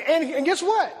 and guess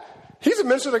what? He's a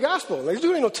minister of the gospel. Like, this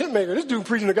dude ain't no tent maker. This dude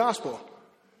preaching the gospel.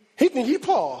 He think he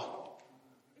Paul.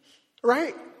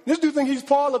 Right? This dude think he's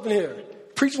Paul up in here.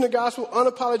 Preaching the gospel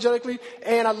unapologetically.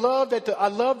 And I love that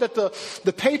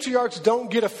the patriarchs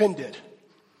don't get offended.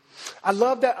 I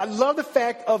love that. I love the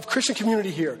fact of Christian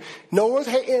community here. No one's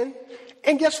hating.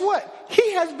 And guess what?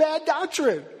 He has bad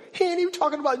doctrine. He ain't even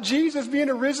talking about Jesus being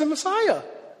the risen Messiah.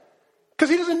 Because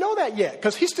he doesn't know that yet.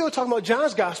 Because he's still talking about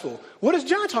John's gospel. What is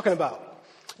John talking about?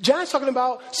 John's talking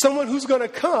about someone who's going to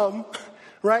come,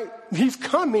 right? He's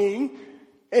coming,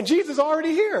 and Jesus is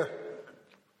already here.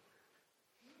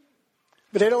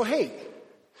 But they don't hate.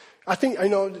 I think,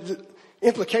 the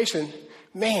implication,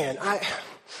 man, I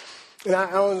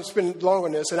don't want to spend long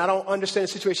on this, and I don't understand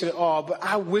the situation at all, but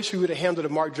I wish we would have handled the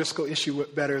Mark Driscoll issue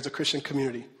better as a Christian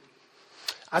community.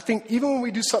 I think even when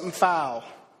we do something foul,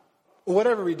 or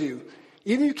whatever we do,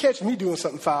 even if you catch me doing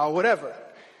something foul, whatever,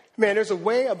 man, there's a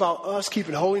way about us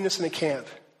keeping holiness in the camp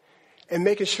and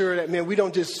making sure that, man, we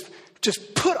don't just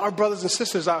put our brothers and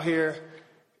sisters out here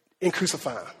and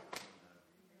crucify them.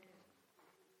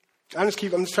 I'm just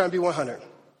trying to be 100.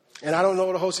 And I don't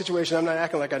know the whole situation. I'm not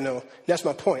acting like I know. That's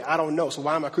my point. I don't know. So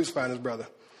why am I crucifying this brother?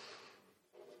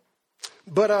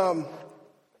 But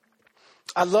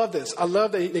I love this. I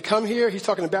love that they come here. He's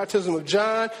talking the baptism of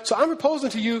John. So I'm proposing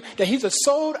to you that he's a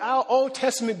sold out Old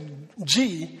Testament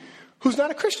G who's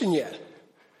not a Christian yet.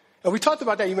 And we talked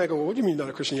about that. You might go, well, what do you mean not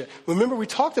a Christian yet? Remember, we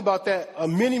talked about that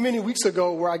many, many weeks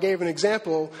ago where I gave an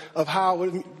example of how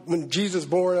when Jesus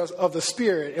born us of the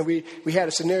Spirit, and we had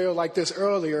a scenario like this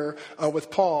earlier with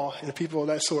Paul and the people of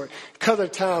that sort. Because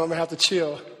of time, I'm going to have to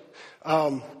chill.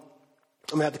 I'm going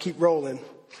to have to keep rolling.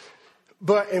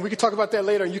 And we can talk about that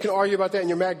later, and you can argue about that in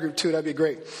your MAG group too. That'd be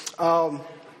great.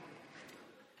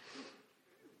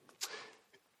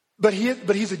 But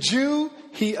he's a Jew.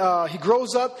 He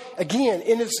grows up again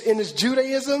in his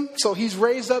Judaism. So he's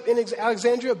raised up in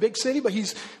Alexandria, a big city, but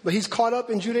he's caught up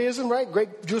in Judaism, right?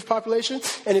 Great Jewish population.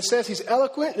 And it says he's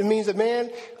eloquent. It means that man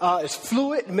is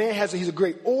fluent. He's a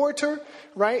great orator,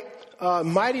 right?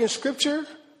 Mighty in scripture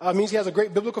means he has a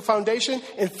great biblical foundation.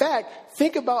 In fact,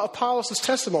 think about Apollos'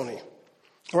 testimony,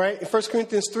 right? In 1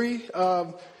 Corinthians 3,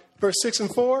 verse 6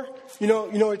 and 4. You know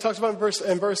what he talks about in verse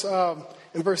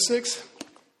 6.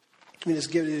 Let me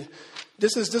just give you.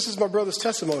 This is my brother's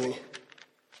testimony.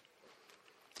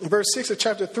 In verse 6 of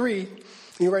chapter 3,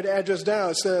 you write the address down.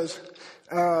 It says,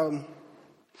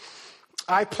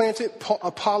 I planted,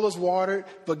 Apollos watered,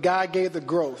 but God gave the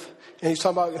growth. And he's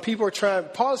talking about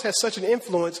Apollos has such an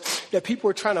influence that people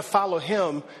are trying to follow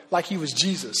him like he was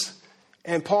Jesus.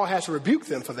 And Paul has to rebuke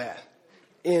them for that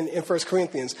in 1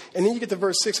 Corinthians. And then you get to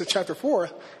verse 6 of chapter 4,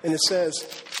 and it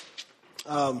says,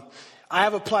 I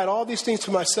have applied all these things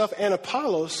to myself and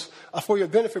Apollos for your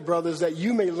benefit, brothers, that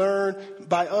you may learn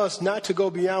by us not to go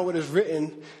beyond what is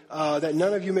written, that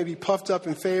none of you may be puffed up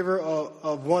in favor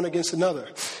of one against another.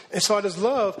 And so I just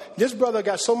love, this brother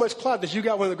got so much clout that you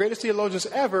got one of the greatest theologians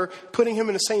ever putting him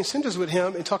in the same sentence with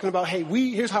him and talking about, hey,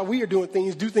 here's how we are doing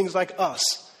things, do things like us.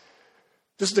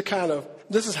 This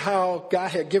is how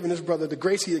God had given this brother the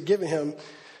grace he had given him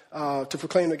to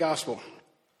proclaim the gospel.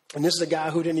 And this is a guy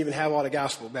who didn't even have all the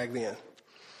gospel back then.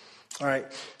 All right.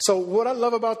 So what I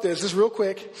love about this, just real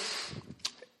quick,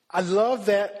 I love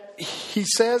that he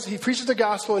preaches the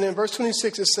gospel, and in verse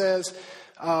 26 it says,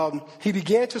 he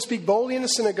began to speak boldly in the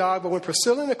synagogue, but when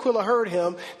Priscilla and Aquila heard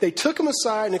him, they took him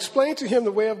aside and explained to him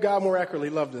the way of God more accurately.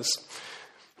 Love this.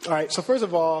 All right. So first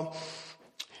of all,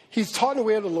 he's taught in the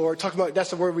way of the Lord, talking about, that's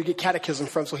the word we get catechism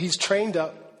from. So he's trained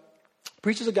up.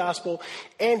 Preaches the gospel,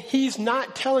 and he's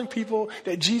not telling people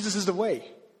that Jesus is the way.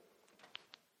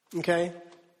 Okay?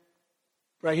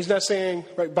 Right? He's not saying,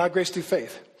 right, by grace through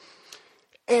faith.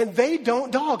 And they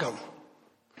don't dog him.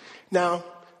 Now,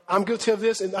 I'm guilty of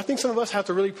this, and I think some of us have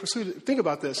to really think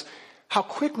about this. How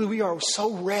quickly we are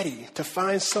so ready to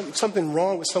find something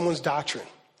wrong with someone's doctrine.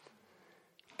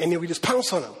 And then we just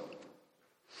pounce on them.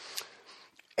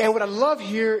 And what I love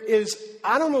here is,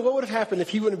 I don't know what would have happened if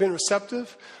he wouldn't have been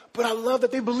receptive, but I love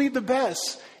that they believed the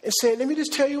best and said, let me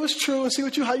just tell you what's true and see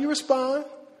how you respond.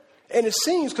 And it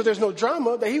seems, because there's no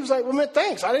drama, that he was like, well, man,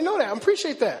 thanks. I didn't know that. I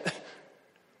appreciate that.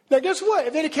 Now, guess what?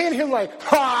 If they came to him like,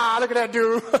 ha, look at that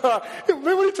dude. What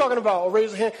are you talking about? Or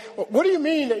raise a hand. What do you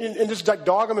mean? And just like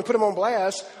dog him and put him on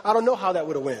blast? I don't know how that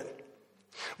would have went.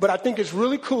 But I think it's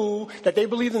really cool that they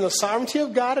believed in the sovereignty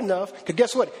of God enough. Because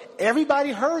guess what?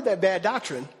 Everybody heard that bad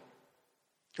doctrine.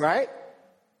 Right?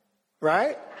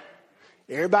 Right?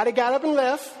 Everybody got up and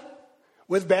left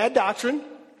with bad doctrine.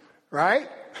 Right?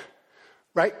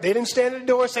 Right? They didn't stand at the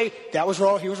door and say, that was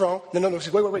wrong, he was wrong. No.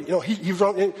 Wait. You know, he was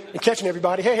wrong and catching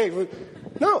everybody. Hey.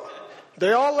 No.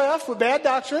 They all left with bad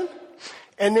doctrine.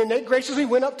 And then they graciously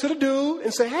went up to the dude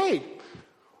and said, hey,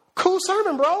 cool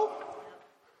sermon, bro.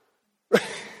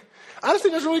 I just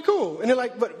think that's really cool. And they're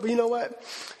like, but you know what?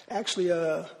 Actually,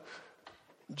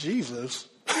 Jesus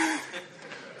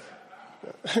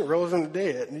rose from the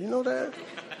dead. You know that?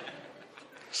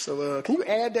 So can you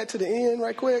add that to the end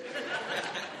right quick?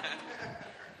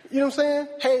 You know what I'm saying?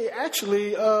 Hey, actually,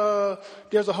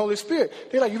 there's a Holy Spirit.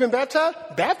 They're like, you've been baptized?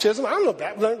 Baptism? I don't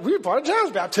know. We were part of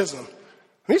John's baptism.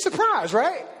 He's surprised,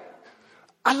 right?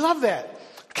 I love that.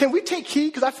 Can we take heed?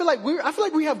 Because I feel like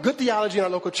we have good theology in our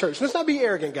local church. Let's not be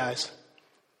arrogant, guys.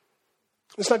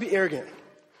 Let's not be arrogant.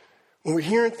 When we're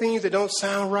hearing things that don't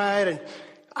sound right, and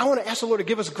I want to ask the Lord to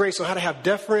give us grace on how to have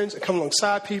deference and come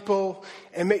alongside people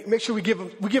and make sure we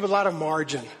give a lot of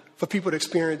margin for people to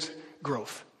experience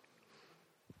growth.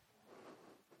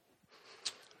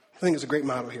 I think it's a great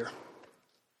model here.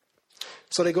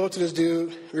 So they go up to this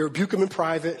dude, they rebuke him in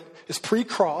private. It's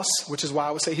pre-cross, which is why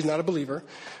I would say he's not a believer.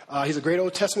 He's a great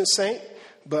Old Testament saint,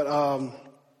 but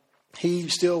he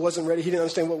still wasn't ready. He didn't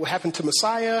understand what would happen to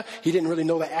Messiah. He didn't really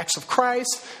know the acts of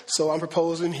Christ. So I'm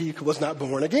proposing he was not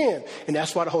born again. And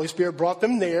that's why the Holy Spirit brought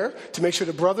them there, to make sure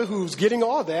the brother who's getting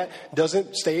all that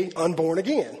doesn't stay unborn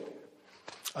again.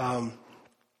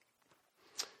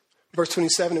 Verse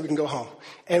 27, and we can go home.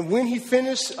 And when he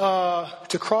finished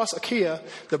to cross Achaia,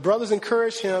 the brothers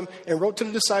encouraged him and wrote to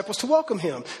the disciples to welcome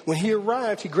him. When he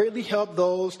arrived, he greatly helped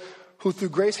those who through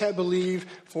grace had believed,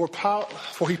 for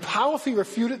he powerfully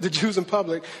refuted the Jews in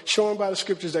public, showing by the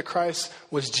scriptures that Christ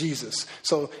was Jesus.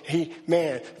 So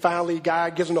finally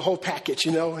God gives him the whole package,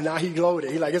 and now he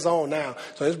loaded. He's like, it's on now.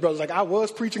 So his brother's like, I was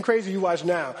preaching crazy, you watch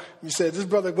now. He said this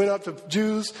brother went up to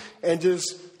Jews and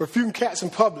just refuting cats in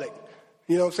public.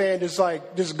 You know what I'm saying?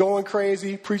 Just going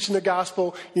crazy, preaching the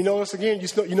gospel. You notice again,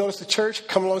 you notice the church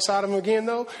coming alongside him again,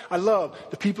 though. I love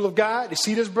the people of God. They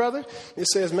see this brother. It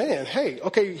says, man, hey,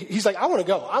 okay. He's like, I want to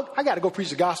go. I got to go preach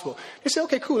the gospel. They say,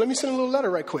 okay, cool. Let me send a little letter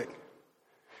right quick.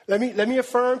 Let me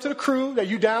affirm to the crew that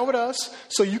you're down with us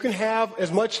so you can have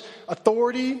as much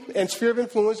authority and sphere of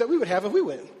influence that we would have if we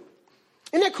went.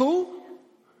 Isn't that cool?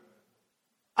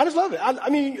 I just love it. I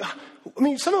mean,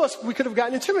 some of us, we could have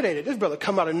gotten intimidated. This brother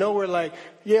come out of nowhere like,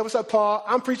 yeah, what's up, Paul?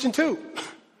 I'm preaching too.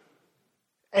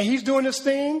 And he's doing this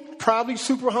thing, probably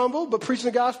super humble, but preaching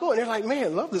the gospel. And they're like,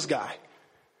 man, love this guy.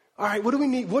 All right, what do we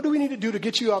need? What do we need to do to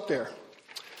get you out there?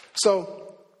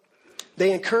 So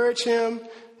they encourage him.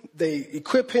 They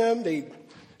equip him. They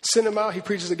send him out. He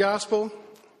preaches the gospel.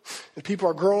 And people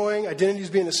are growing. Identity is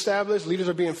being established. Leaders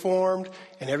are being formed.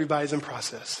 And everybody's in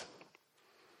process.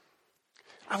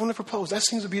 I want to propose, that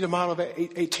seems to be the model of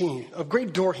 18, a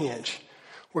great door hinge,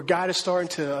 where God is starting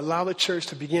to allow the church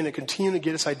to begin to continue to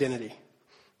get its identity.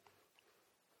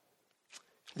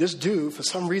 This dude, for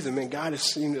some reason, God has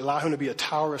seemed to allow him to be a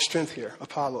tower of strength here,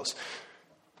 Apollos.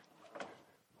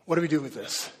 What do we do with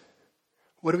this?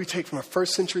 What do we take from a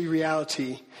first century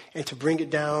reality and to bring it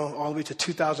down all the way to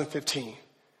 2015?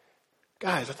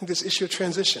 Guys, I think this issue of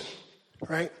transition,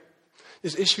 right?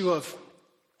 This issue of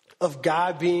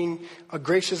God being a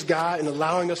gracious God and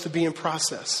allowing us to be in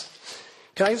process.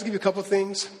 Can I just give you a couple of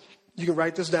things? You can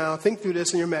write this down. Think through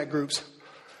this in your Mac groups.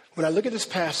 When I look at this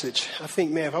passage, I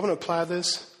think, man, if I want to apply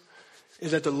this, is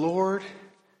that the Lord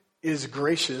is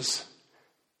gracious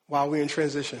while we're in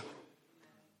transition.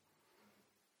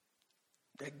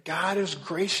 That God is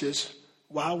gracious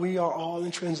while we are all in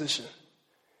transition.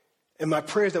 And my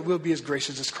prayer is that we'll be as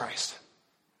gracious as Christ.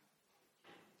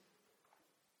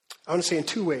 I want to say in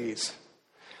two ways.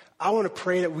 I want to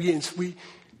pray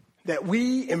that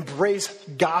we embrace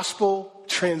gospel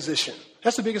transition.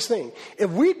 That's the biggest thing. If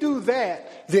we do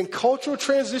that, then cultural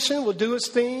transition will do its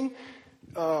thing.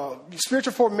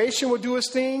 Spiritual formation will do its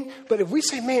thing. But if we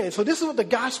say, man, so this is what the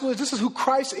gospel is. This is who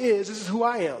Christ is. This is who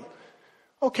I am.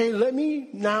 Okay, let me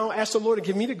now ask the Lord to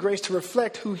give me the grace to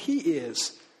reflect who he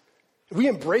is. If we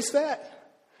embrace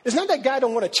that, it's not that God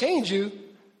don't want to change you.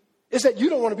 It's that you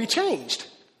don't want to be changed.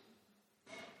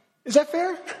 Is that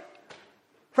fair?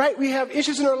 Right? We have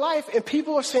issues in our life, and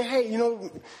people are saying, "Hey, you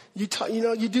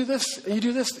do this, you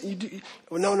do this."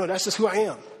 Well, no, that's just who I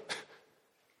am.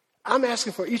 I'm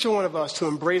asking for each one of us to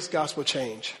embrace gospel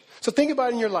change. So think about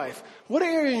it in your life. What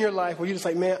area in your life where you're just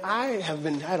like, man, I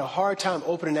had a hard time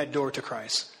opening that door to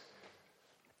Christ.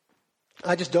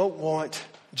 I just don't want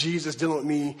Jesus dealing with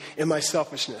me in my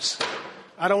selfishness.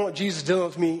 I don't want Jesus dealing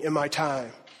with me in my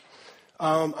time.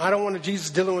 I don't want Jesus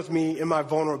dealing with me in my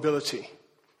vulnerability.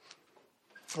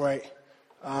 Right?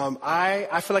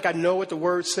 I feel like I know what the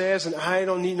word says, and I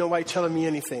don't need nobody telling me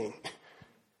anything.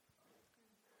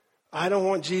 I don't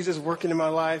want Jesus working in my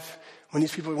life when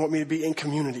these people want me to be in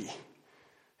community.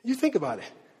 You think about it.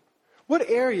 What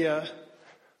area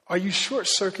are you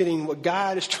short-circuiting what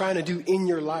God is trying to do in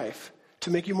your life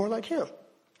to make you more like him?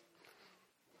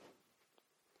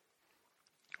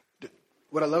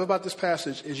 What I love about this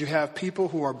passage is you have people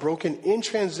who are broken in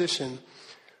transition,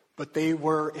 but they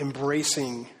were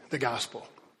embracing the gospel.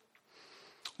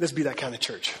 Let's be that kind of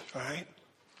church, all right?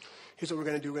 Here's what we're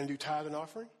going to do. We're going to do tithe and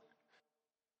offering.